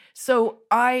fault. So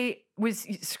I was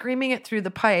screaming it through the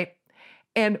pipe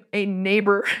and a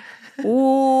neighbor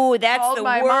Ooh, that's called the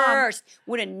my mom. worst.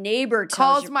 When a neighbor tells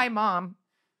calls you. my mom.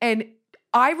 And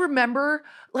I remember,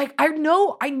 like, I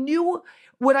knew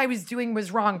what I was doing was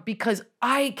wrong because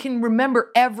I can remember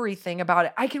everything about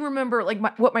it. I can remember, like,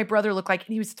 what my brother looked like,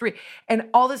 and he was 3. And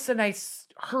all of a sudden, I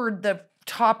heard the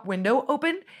top window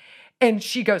open, and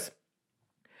she goes,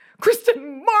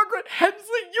 Kristen Margaret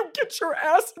Hensley, you get your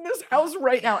ass in this house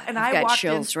right now. And I've I got walked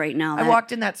chills in, right now. I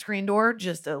walked in that screen door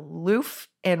just aloof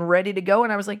and ready to go.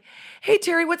 And I was like, hey,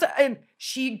 Terry, what's up? And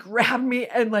she grabbed me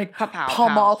and like Pow,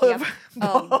 palm pow. olive. Yep.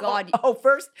 Oh, God.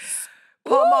 First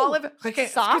palm Ooh, olive. Okay,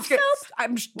 soft excuse me. soap? I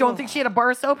don't think she had a bar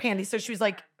of soap handy. So she was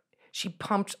like, she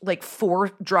pumped like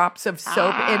 4 drops of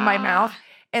soap in my mouth.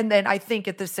 And then I think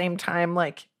at the same time,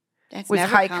 like, That's was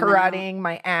never high coming karateing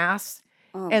my ass.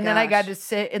 Oh, And then I got gosh. to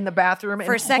sit in the bathroom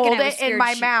For a and second, hold I was it in scared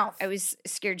my she- mouth. I was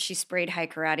scared she sprayed high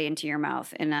karate into your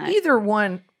mouth. And Either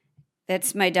one.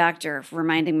 that's my doctor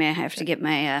reminding me I have to get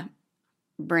my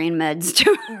brain meds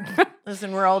too.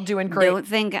 Listen, we're all doing great. Don't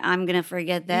think I'm going to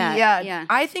forget that. Yeah.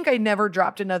 I think I never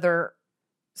dropped another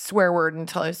swear word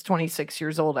until I was 26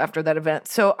 years old after that event.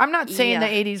 So I'm not saying Yeah.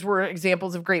 the 80s were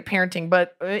examples of great parenting,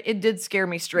 but it did scare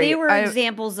me straight. They were I-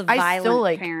 examples of I still violent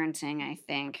like parenting, I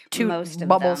think. two Most of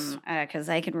bubbles. them. Because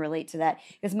I can relate to that.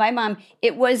 Because my mom,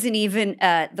 it wasn't even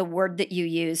the word that you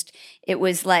used. It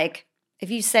was like, if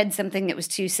you said something that was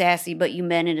too sassy, but you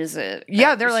meant it as a...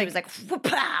 Yeah, they're she like- was like,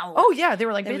 "Wha-pow." Oh, yeah. They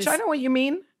were like, That bitch, was- I know what you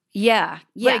mean. Yeah,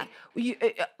 yeah.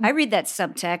 Like, I read that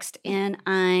subtext and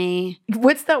I...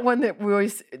 what's that one that we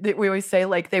always say?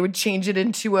 Like they would change it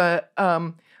into a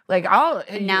like I'll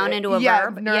A noun into a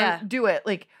verb? No, Yeah. do it.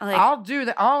 Like Like- I'll do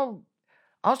that. I'll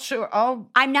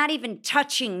I'm not even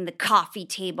touching the coffee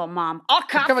table, Mom. I'll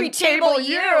coffee coffee table table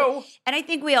you. you. And I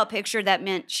think we all pictured that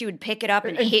meant she would pick it up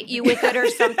and hit you with it or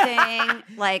something.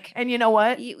 Like, And you know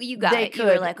what? you got They it. You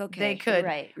were could. like, okay, They could. You're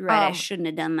right. You're right. I Um, shouldn't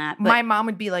have done that. But My mom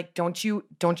would be like, "Don't you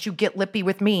get lippy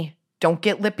with me? Don't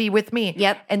get lippy with me."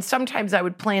 Yep. And sometimes I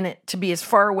would plan it to be as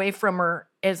far away from her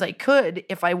as I could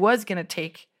if I was gonna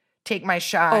take my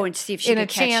shot. Oh, and see if she in a could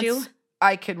catch chance you?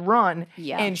 I could run.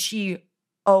 Yeah. And she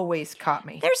always caught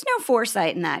me. there's no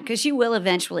foresight in that because she will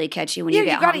eventually catch you when you Yeah,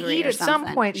 get you got to hungry eat or at some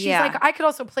something. point. She's Yeah. like, I could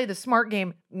also play the smart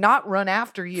game, not run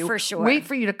after you. For sure. Wait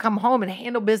for you to come home and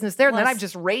handle business there. And then Plus- I've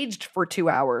just raged for 2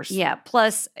 hours. Yeah.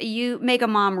 Plus, you make a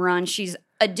mom run. She's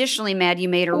additionally mad you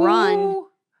made her run, Ooh.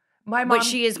 My mom, but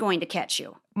she is going to catch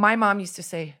you. my mom used to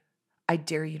say, I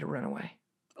dare you to run away.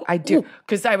 I do.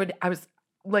 Because I was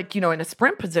like, in a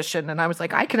sprint position and I was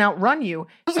like, I can outrun you.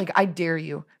 She's like, I dare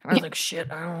you. And I was like,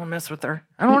 shit, I don't want to mess with her.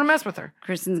 I don't want to mess with her.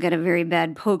 Kristen's got a very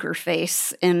bad poker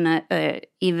face and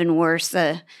even worse,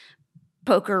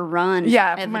 poker run.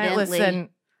 Yeah, evidently. listen,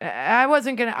 I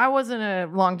wasn't a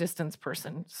long distance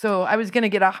person. So I was going to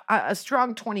get a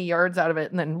strong 20 yards out of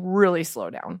it and then really slow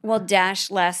down. Well, Dash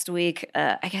last week,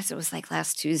 I guess it was like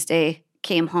last Tuesday,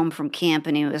 came home from camp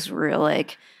and he was real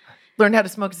like, Learned how to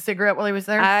smoke a cigarette while he was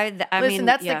there. I Listen, mean,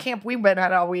 that's yeah. the camp we've been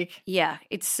at all week. Yeah,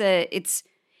 it's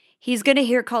he's going to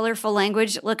hear colorful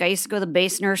language. Look, I used to go to the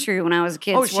base nursery when I was a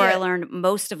kid. Oh, It's where I shit. learned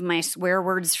most of my swear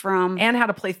words from. And how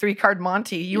to play 3-card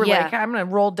Monty. You were Yeah. like, I'm going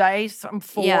to roll dice. I'm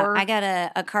 4. Yeah, I got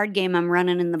a card game I'm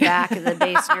running in the back of the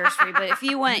base nursery. But if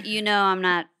you went, I'm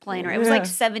not playing right. It was like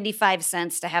 75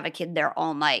 cents to have a kid there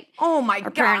all night. Oh, my Our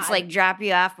God. parents like drop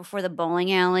you off before the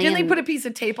bowling alley. Didn't they and put a piece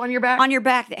of tape on your back? on your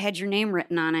back that had your name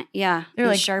written on it? Yeah, They're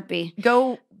with like, Sharpie.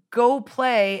 Go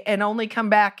play and only come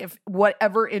back if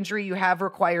whatever injury you have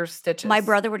requires stitches. My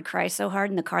brother would cry so hard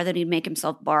in the car that he'd make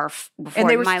himself barf. Before And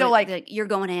they were mine still would like- be "You're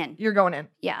going in." You're going in.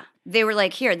 Yeah. They were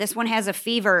like, here, this one has a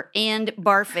fever and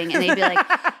barfing. And they'd be like,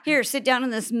 here, sit down in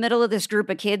this middle of this group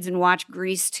of kids and watch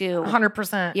Grease 2.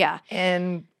 100%. Yeah.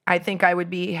 And I think I would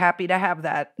be happy to have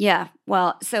that. Yeah.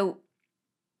 Well, so,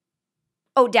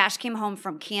 Dash came home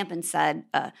from camp and said,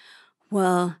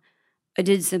 well, I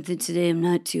did something today I'm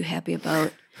not too happy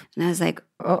about. And I was like,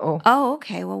 Uh-oh. oh,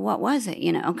 okay. Well, what was it?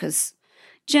 Because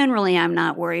generally I'm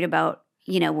not worried about,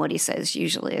 what he says.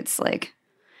 Usually it's like,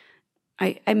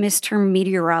 I misterm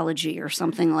meteorology or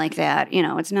something like that.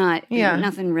 It's not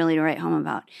nothing really to write home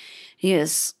about. He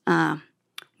is,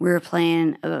 we were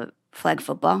playing flag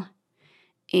football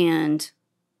and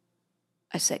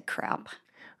I said crap.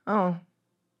 Oh.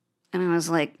 And I was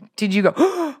like, Did you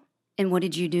go, and what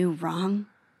did you do wrong?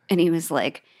 And he was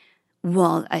like,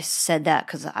 well, I said that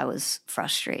because I was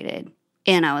frustrated.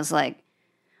 And I was like,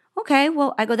 okay,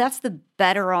 well, I go, that's the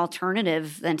better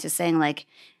alternative than to saying like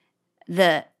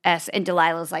the S. And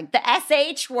Delilah's like, the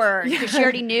SH word. Because she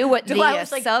already knew what Delilah's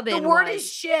the like, sub-in was. The word is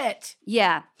shit.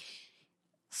 Yeah.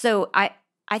 So I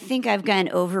think I've gone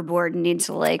overboard and need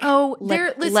to like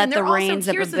let the reins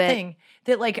up a bit. Here's the thing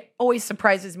that like always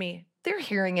surprises me. They're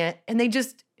hearing it and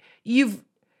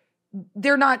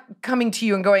they're not coming to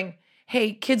you and going,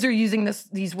 hey, kids are using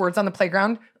these words on the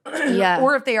playground. Yeah.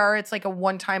 Or if they are, it's like a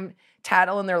one-time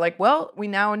tattle and they're like, well, we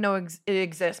now know it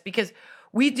exists because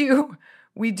we do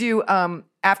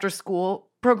after school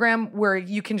program where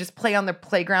you can just play on the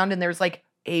playground and there's like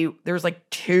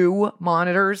 2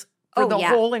 monitors for the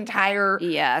whole entire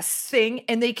thing.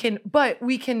 And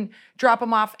we can drop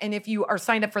them off. And if you are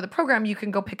signed up for the program, you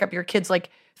can go pick up your kids like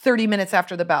 30 minutes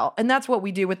after the bell. And that's what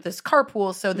we do with this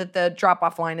carpool so that the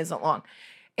drop-off line isn't long.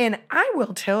 And I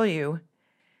will tell you,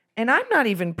 and I'm not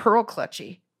even pearl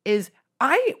clutchy, is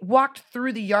I walked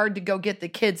through the yard to go get the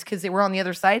kids because they were on the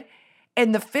other side.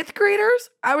 And the 5th graders,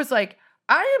 I was like,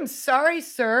 I am sorry,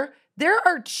 sir. There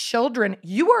are children.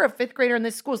 You are a 5th grader in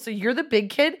this school, so you're the big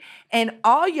kid, and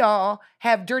all y'all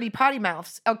have dirty potty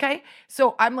mouths, okay?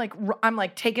 So I'm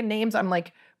like taking names. I'm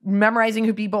like memorizing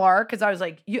who people are because I was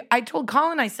like, I told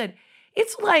Colin, I said,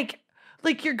 it's like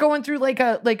you're going through like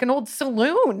an old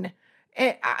saloon.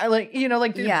 And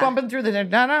you're bumping through the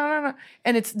no,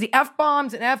 and it's the F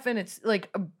bombs and F and it's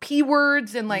like P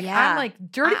words and like I'm like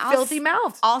dirty, filthy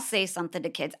mouths. I'll say something to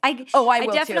kids. I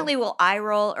definitely will eye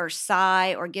roll or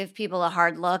sigh or give people a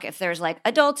hard look if there's like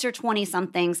adults or 20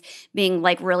 somethings being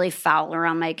like really foul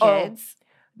around my kids. Oh,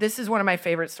 this is one of my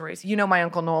favorite stories. You know my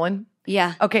Uncle Nolan?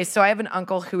 Yeah. Okay, so I have an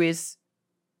uncle who is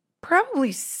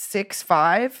probably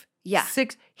 6'5". Yeah.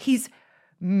 He's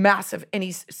massive and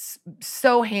he's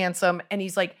so handsome and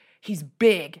he's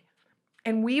big.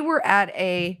 And we were at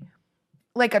a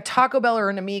Taco Bell or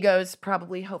an Amigos,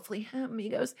 hopefully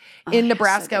Amigos in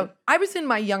Nebraska. So I was in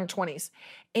my young 20s.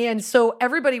 And so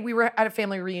we were at a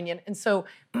family reunion. And so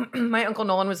my Uncle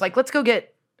Nolan was like, let's go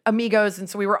get Amigos. And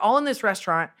so we were all in this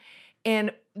restaurant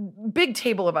and big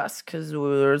table of us because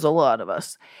there's a lot of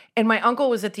us. And my uncle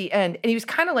was at the end and he was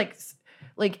kind of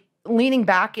like leaning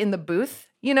back in the booth,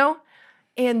 you know?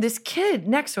 And this kid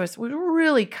next to us was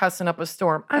really cussing up a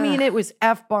storm. I mean, it was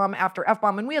F-bomb after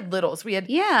F-bomb. And we had littles. We had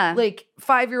like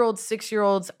 5-year-olds,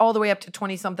 6-year-olds, all the way up to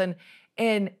 20-something.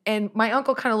 And my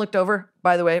uncle kind of looked over,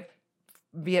 by the way,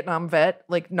 Vietnam vet,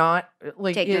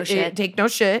 take no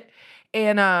shit.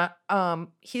 And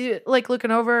he like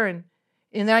looking over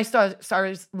and then I saw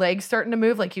his legs starting to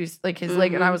move, like he was like his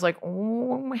leg, and I was like,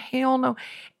 oh hell no.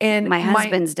 And my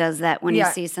husband's does that when he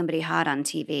sees somebody hot on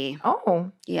TV.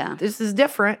 Oh. Yeah. This is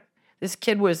different. This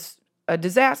kid was a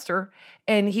disaster.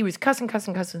 And he was cussing.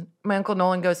 My Uncle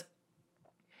Nolan goes,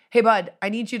 hey bud, I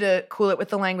need you to cool it with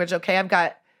the language, okay? I've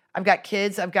got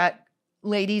kids, I've got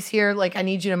ladies here, like I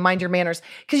need you to mind your manners.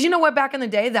 Because you know what, back in the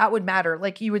day, that would matter.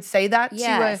 Like you would say that to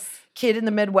a kid in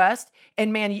the Midwest,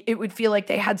 and man, it would feel like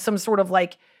they had some sort of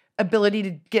like ability to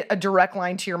get a direct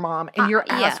line to your mom, and your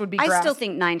ass would be grasped. I still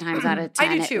think 9 times out of 10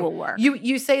 I do too. It will work.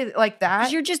 You say it like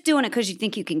that. You're just doing it because you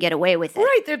think you can get away with it.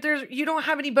 Right. There's you don't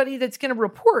have anybody that's going to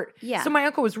report. Yeah. So my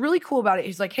uncle was really cool about it.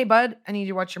 He's like, hey, bud, I need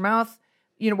you to watch your mouth.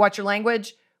 Watch your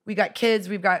language. We got kids.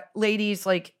 We've got ladies.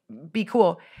 Like, be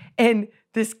cool. And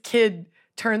this kid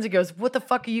turns and goes, what the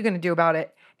fuck are you going to do about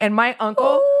it? And my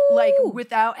uncle, like,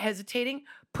 without hesitating,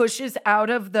 pushes out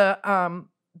of the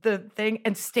thing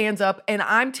and stands up. And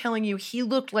I'm telling you, he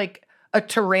looked like a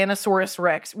Tyrannosaurus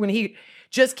Rex when he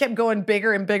just kept going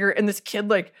bigger and bigger. And this kid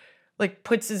like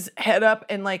puts his head up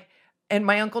and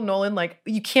my Uncle Nolan, like,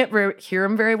 you can't hear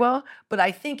him very well, but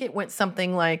I think it went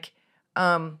something like,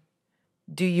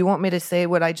 do you want me to say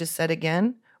what I just said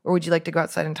again? Or would you like to go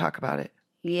outside and talk about it?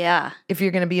 Yeah. If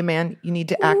you're going to be a man, you need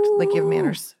to act like you have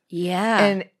manners. Yeah.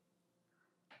 And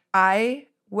I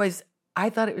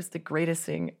thought it was the greatest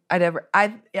thing I'd ever,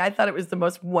 I thought it was the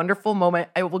most wonderful moment.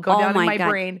 I will go down in my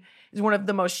brain. It's one of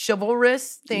the most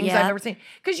chivalrous things I've ever seen.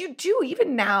 Because you do,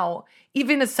 even now,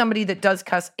 even as somebody that does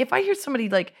cuss, if I hear somebody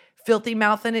like filthy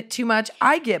mouthing it too much,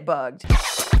 I get bugged.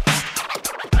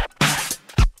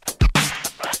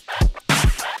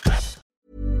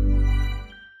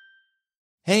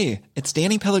 Hey, it's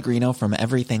Danny Pellegrino from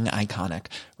Everything Iconic.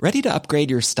 Ready to upgrade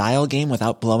your style game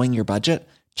without blowing your budget?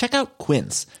 Check out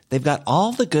Quince. They've got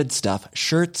all the good stuff,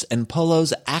 shirts and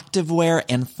polos, activewear,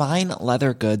 and fine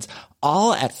leather goods,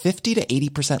 all at 50 to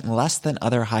 80% less than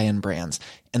other high-end brands.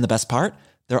 And the best part?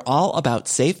 They're all about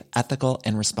safe, ethical,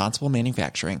 and responsible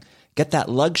manufacturing. Get that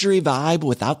luxury vibe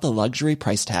without the luxury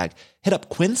price tag. Hit up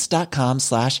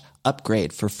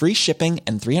quince.com/upgrade for free shipping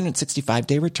and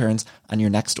 365-day returns on your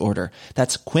next order.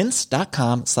 That's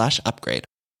quince.com/upgrade.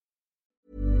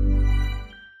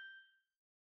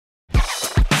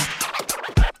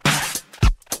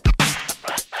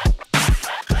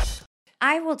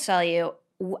 I will tell you,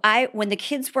 when the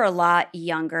kids were a lot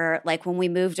younger, like when we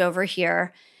moved over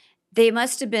here, they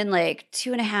must have been like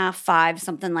 2.5, 5,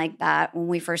 something like that when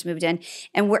we first moved in.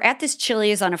 And we're at this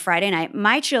Chili's on a Friday night.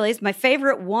 My Chili's, my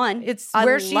favorite one. It's I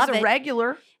where she's love a it.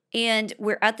 regular. And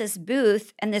we're at this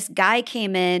booth, and this guy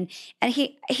came in, and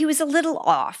he was a little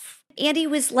off. And he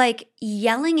was like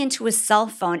yelling into his cell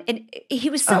phone. And he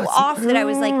was so off that I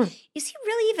was like, is he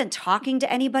really even talking to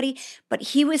anybody? But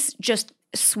he was just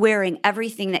swearing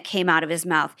everything that came out of his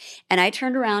mouth. And I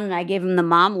turned around and I gave him the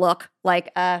mom look, like,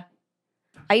 I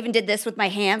even did this with my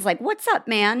hands, like, what's up,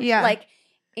 man? Yeah. Like,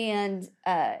 and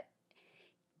I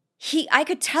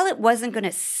could tell it wasn't going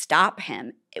to stop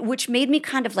him, which made me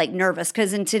kind of like nervous,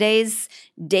 because in today's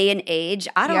day and age,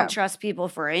 I don't trust people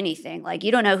for anything. Like,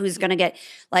 you don't know who's going to get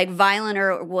like violent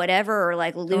or whatever, or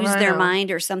like lose their mind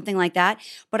or something like that.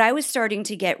 But I was starting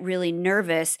to get really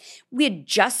nervous. We had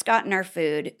just gotten our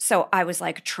food, so I was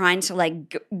like trying to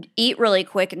like eat really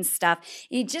quick and stuff.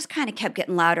 It just kind of kept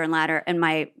getting louder and louder. And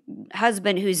my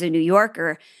husband, who's a New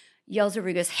Yorker, yells over,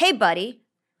 he goes, "Hey, buddy,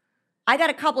 I got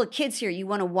a couple of kids here. You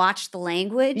want to watch the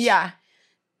language?" Yeah.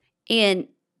 And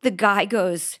the guy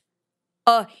goes,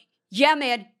 yeah,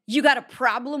 man, you got a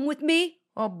problem with me?"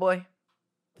 Oh, boy.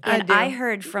 And I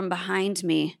heard from behind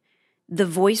me the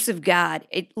voice of God.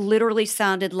 It literally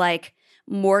sounded like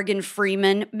Morgan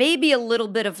Freeman, maybe a little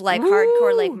bit of like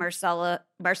hardcore, like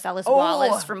Marcellus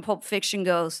Wallace from Pulp Fiction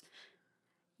goes,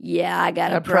 "Yeah, I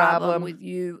got a problem with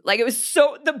you." Like, it was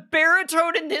so, the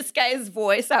baritone in this guy's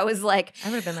voice, I was like, I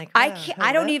would have been like,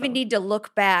 I don't even need to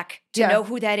look back to know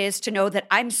who that is, to know that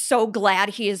I'm so glad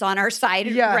he is on our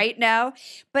side right now.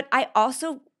 But I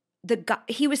also, the guy,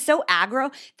 he was so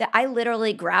aggro that I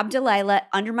literally grabbed Delilah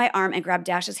under my arm and grabbed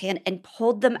Dash's hand and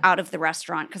pulled them out of the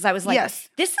restaurant, because I was like,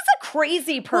 this is a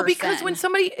crazy person. Well, because when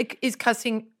somebody is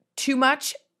cussing too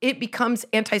much, it becomes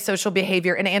antisocial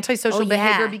behavior, and antisocial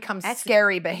behavior becomes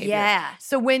scary behavior. Yeah.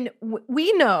 So when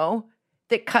we know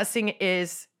that cussing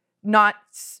is not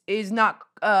it's not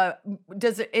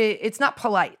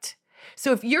polite.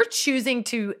 So if you're choosing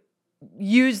to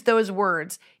use those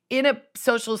words in a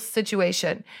social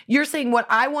situation, you're saying what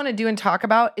I want to do and talk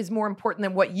about is more important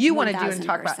than what you want to do and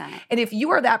talk about. And if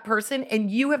you are that person and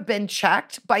you have been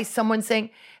checked by someone saying,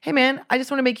 "Hey man, I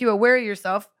just want to make you aware of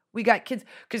yourself. We got kids."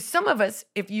 Because some of us,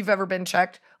 if you've ever been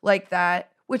checked like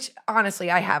that, which honestly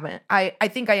I haven't, I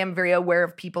think I am very aware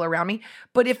of people around me.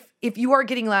 But if you are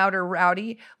getting loud or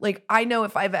rowdy, like, I know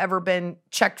if I've ever been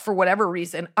checked for whatever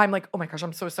reason, I'm like, "Oh my gosh,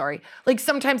 I'm so sorry." Like,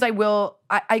 sometimes I will,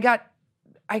 I got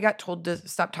told to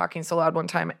stop talking so loud one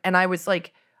time, and I was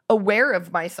like aware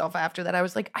of myself after that. I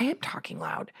was like, I am talking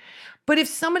loud. But if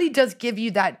somebody does give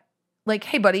you that, like,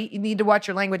 "Hey, buddy, you need to watch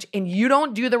your language," and you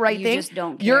don't do the right thing, just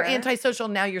don't care. You're antisocial.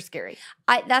 Now you're scary.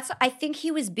 I think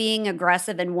he was being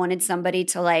aggressive and wanted somebody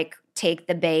to like take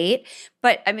the bait.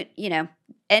 But I mean,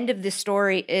 end of the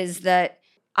story is that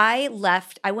I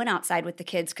went outside with the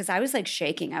kids because I was like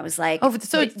shaking. I was like, oh,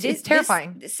 so it's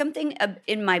terrifying. Something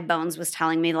in my bones was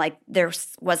telling me like there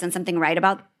wasn't something right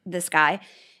about this guy.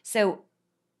 So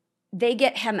they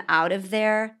get him out of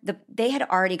there. They had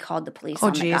already called the police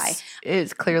on the guy. It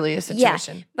is clearly a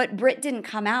situation. Yeah, but Britt didn't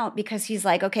come out because he's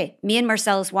like, okay, me and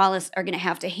Marcellus Wallace are going to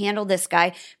have to handle this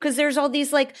guy, because there's all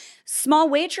these like small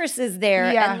waitresses there.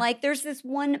 And like there's this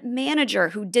one manager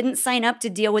who didn't sign up to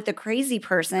deal with a crazy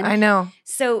person. I know.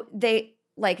 So they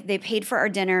paid for our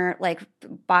dinner, like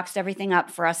boxed everything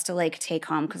up for us to like take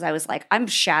home, because I was like, I'm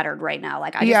shattered right now.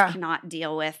 Like I just cannot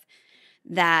deal with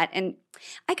that. And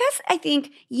I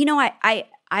think,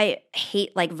 I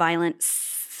hate like violent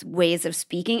ways of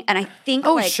speaking. And I think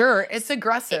sure, it's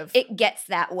aggressive. It gets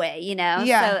that way, Yeah.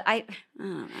 So I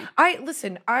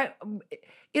don't know.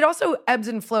 It also ebbs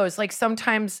and flows. Like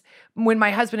sometimes when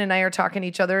my husband and I are talking to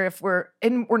each other, we're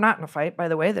not in a fight, by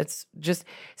the way, that's just,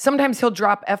 sometimes he'll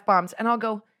drop F-bombs and I'll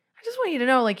go, "I just want you to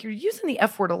know, like, you're using the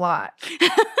F word a lot."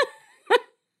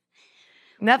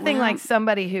 Nothing like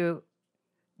somebody who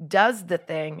does the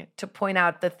thing to point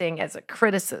out the thing as a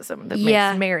criticism that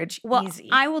makes marriage easy.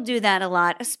 I will do that a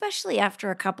lot, especially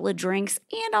after a couple of drinks,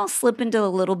 and I'll slip into a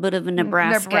little bit of a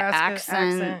Nebraska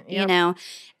accent,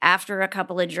 after a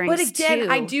couple of drinks. But again,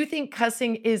 I do think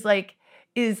cussing is like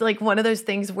one of those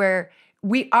things where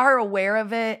we are aware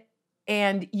of it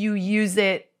and you use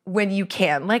it when you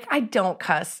can. Like, I don't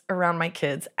cuss around my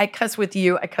kids. I cuss with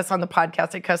you. I cuss on the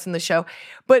podcast. I cuss in the show.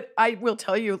 But I will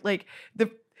tell you, like,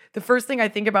 the first thing I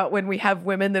think about when we have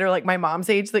women that are like my mom's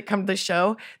age that come to the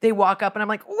show, they walk up and I'm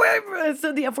like, I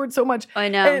said the F word so much. I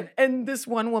know. And this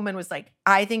one woman was like,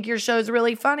 I think your show's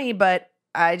really funny, but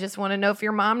I just want to know if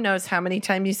your mom knows how many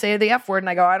times you say the F word. And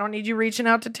I go, I don't need you reaching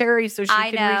out to Terry so she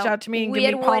can reach out to me and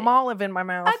give me palm olive in my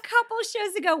mouth. A couple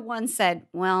shows ago, one said,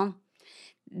 well,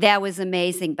 that was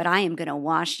amazing, but I am going to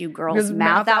wash you girls'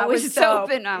 mouth out with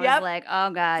soap. And I was like, oh,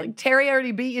 God. Like, Terry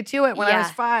already beat you to it when I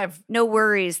was 5. No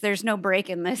worries. There's no break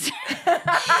in this.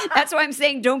 That's why I'm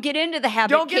saying don't get into the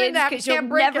habit, don't get into that because you'll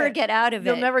never get out of it.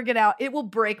 You'll never get out. It will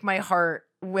break my heart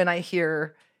when I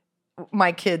hear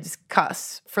my kids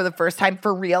cuss for the first time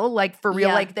for real. Like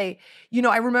they,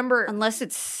 I remember. Unless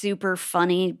it's super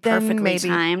funny, perfectly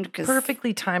timed.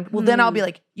 Perfectly timed. Well, then I'll be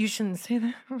like, you shouldn't say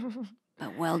that.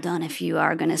 But well done if you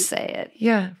are going to say it.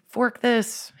 Yeah, fork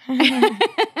this.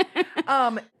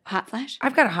 Hot flash?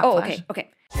 I've got a hot flash.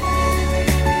 Okay.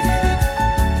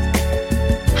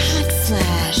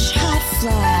 Hot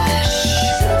flash.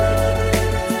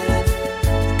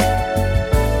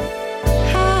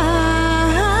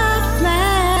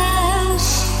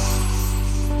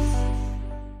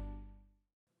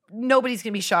 Nobody's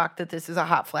going to be shocked that this is a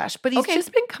hot flash, but he's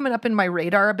just been coming up in my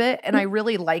radar a bit, and I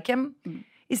really like him.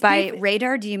 By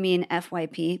radar, do you mean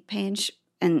FYP page?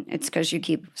 And it's because you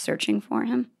keep searching for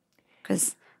him?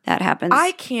 Because that happens.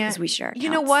 I can't. We share accounts.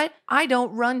 You know what? I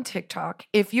don't run TikTok.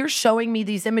 If you're showing me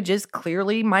these images,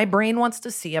 clearly my brain wants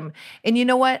to see them. And you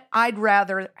know what? I'd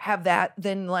rather have that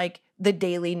than like the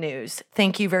daily news.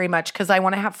 Thank you very much, because I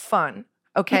want to have fun.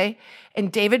 Okay.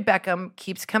 And David Beckham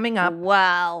keeps coming up.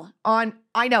 Wow.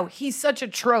 I know he's such a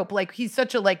trope. Like he's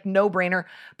such a no brainer.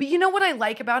 But you know what I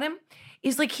like about him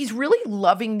is like, he's really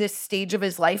loving this stage of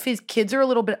his life. His kids are a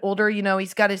little bit older.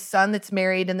 He's got his son that's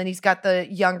married, and then he's got the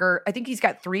younger, I think he's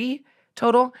got 3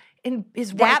 total. And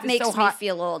his wife that is makes so hot. me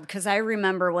feel old, because I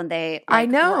remember when they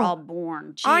were all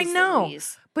born. Jeez I know.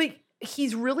 Louise. But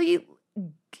he's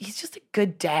just a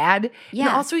good dad. Yeah.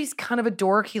 And also he's kind of a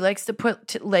dork. He likes to put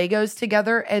Legos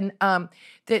together. And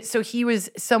so he was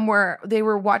somewhere, they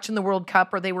were watching the World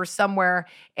Cup, or they were somewhere,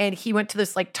 and he went to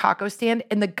this taco stand,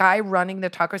 and the guy running the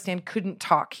taco stand couldn't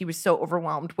talk. He was so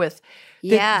overwhelmed with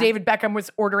David Beckham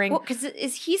was ordering. Well, because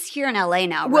he's here in LA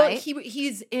now, well, right?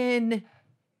 he's in,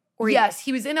 yes,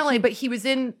 he was in LA, but he was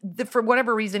in, for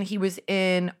whatever reason, he was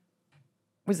in,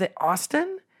 was it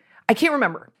Austin? I can't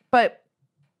remember, but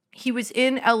he was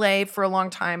in LA for a long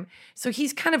time. So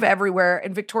he's kind of everywhere.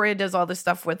 And Victoria does all this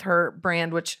stuff with her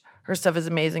brand, which her stuff is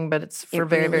amazing, but it's for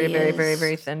very, very, very, very,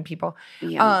 very thin people.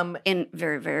 Yeah. And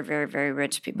very, very, very, very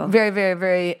rich people. Very, very,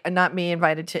 very, not me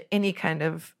invited to any kind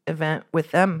of event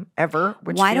with them ever.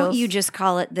 Why don't you just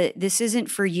call it this isn't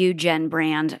for you, Jen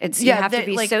brand? You have to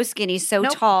be so skinny, so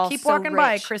tall, keep so walking rich.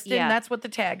 by, Kristen. Yeah. That's what the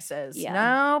tag says.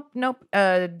 Yeah. Nope.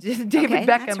 David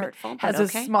Beckham has a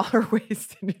smaller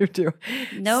waist than you do.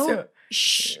 No.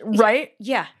 Right?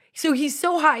 Yeah. So he's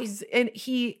so high,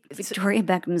 Victoria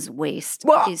Beckham's waist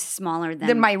is smaller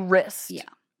than my wrist. Yeah.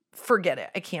 Forget it.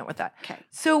 I can't with that. Okay.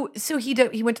 So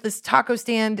he went to this taco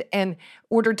stand and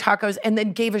ordered tacos, and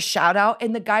then gave a shout out,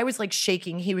 and the guy was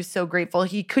shaking. He was so grateful.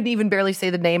 He couldn't even barely say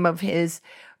the name of his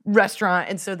restaurant.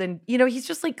 And so then, he's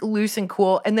just loose and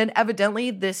cool. And then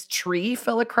evidently this tree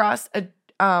fell across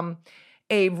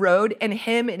a road, and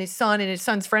him and his son and his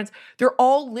son's friends, they're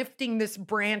all lifting this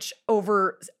branch up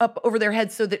over their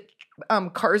heads so that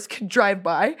cars could drive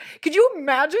by. Could you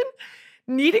imagine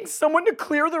needing someone to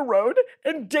clear the road,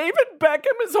 and David Beckham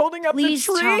is holding up the tree? Please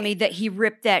tell me that he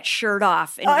ripped that shirt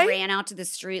off and ran out to the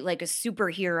street like a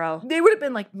superhero. They would have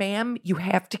been like, ma'am, you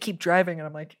have to keep driving. And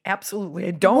I'm like, absolutely,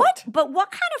 I don't. What? But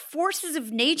what kind of forces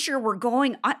of nature were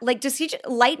going on? Does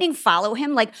lightning follow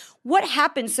him? What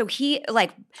happened? So he,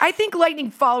 I think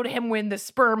lightning followed him when the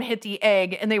sperm hit the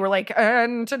egg, and they were like,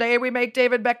 and today we make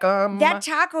David Beckham. That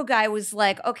taco guy was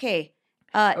like, okay,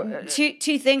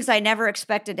 two things I never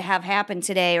expected to have happen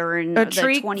today or in the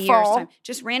 20 years time.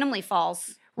 Just randomly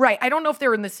falls. Right. I don't know if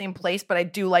they're in the same place, but I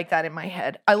do like that in my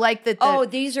head. I like that.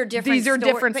 These are different.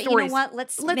 Different but stories. You know what?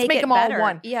 Let's make it them better. all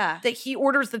one. Yeah. That he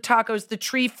orders the tacos, the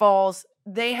tree falls,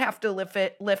 they have to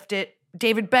lift it.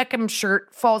 David Beckham's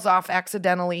shirt falls off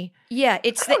accidentally. Yeah,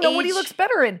 it's I don't know what he looks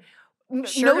better in.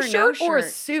 No shirt or a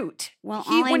suit. Well,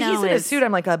 when he's in a suit,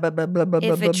 I'm like,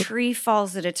 if a tree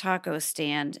falls at a taco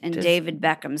stand and David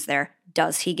Beckham's there,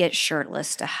 does he get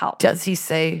shirtless to help? Does he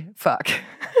say fuck?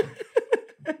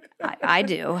 I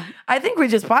do. I think we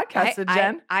just podcasted,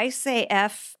 Jen. I say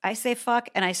F, I say fuck,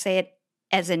 and I say it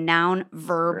as a noun,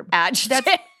 verb,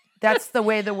 adjective. That's the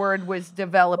way the word was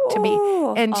developed to me.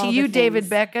 Ooh, And to all you, the David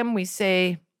things. Beckham, we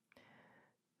say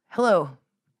hello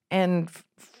and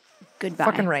Goodbye.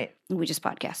 fucking right. We just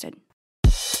podcasted.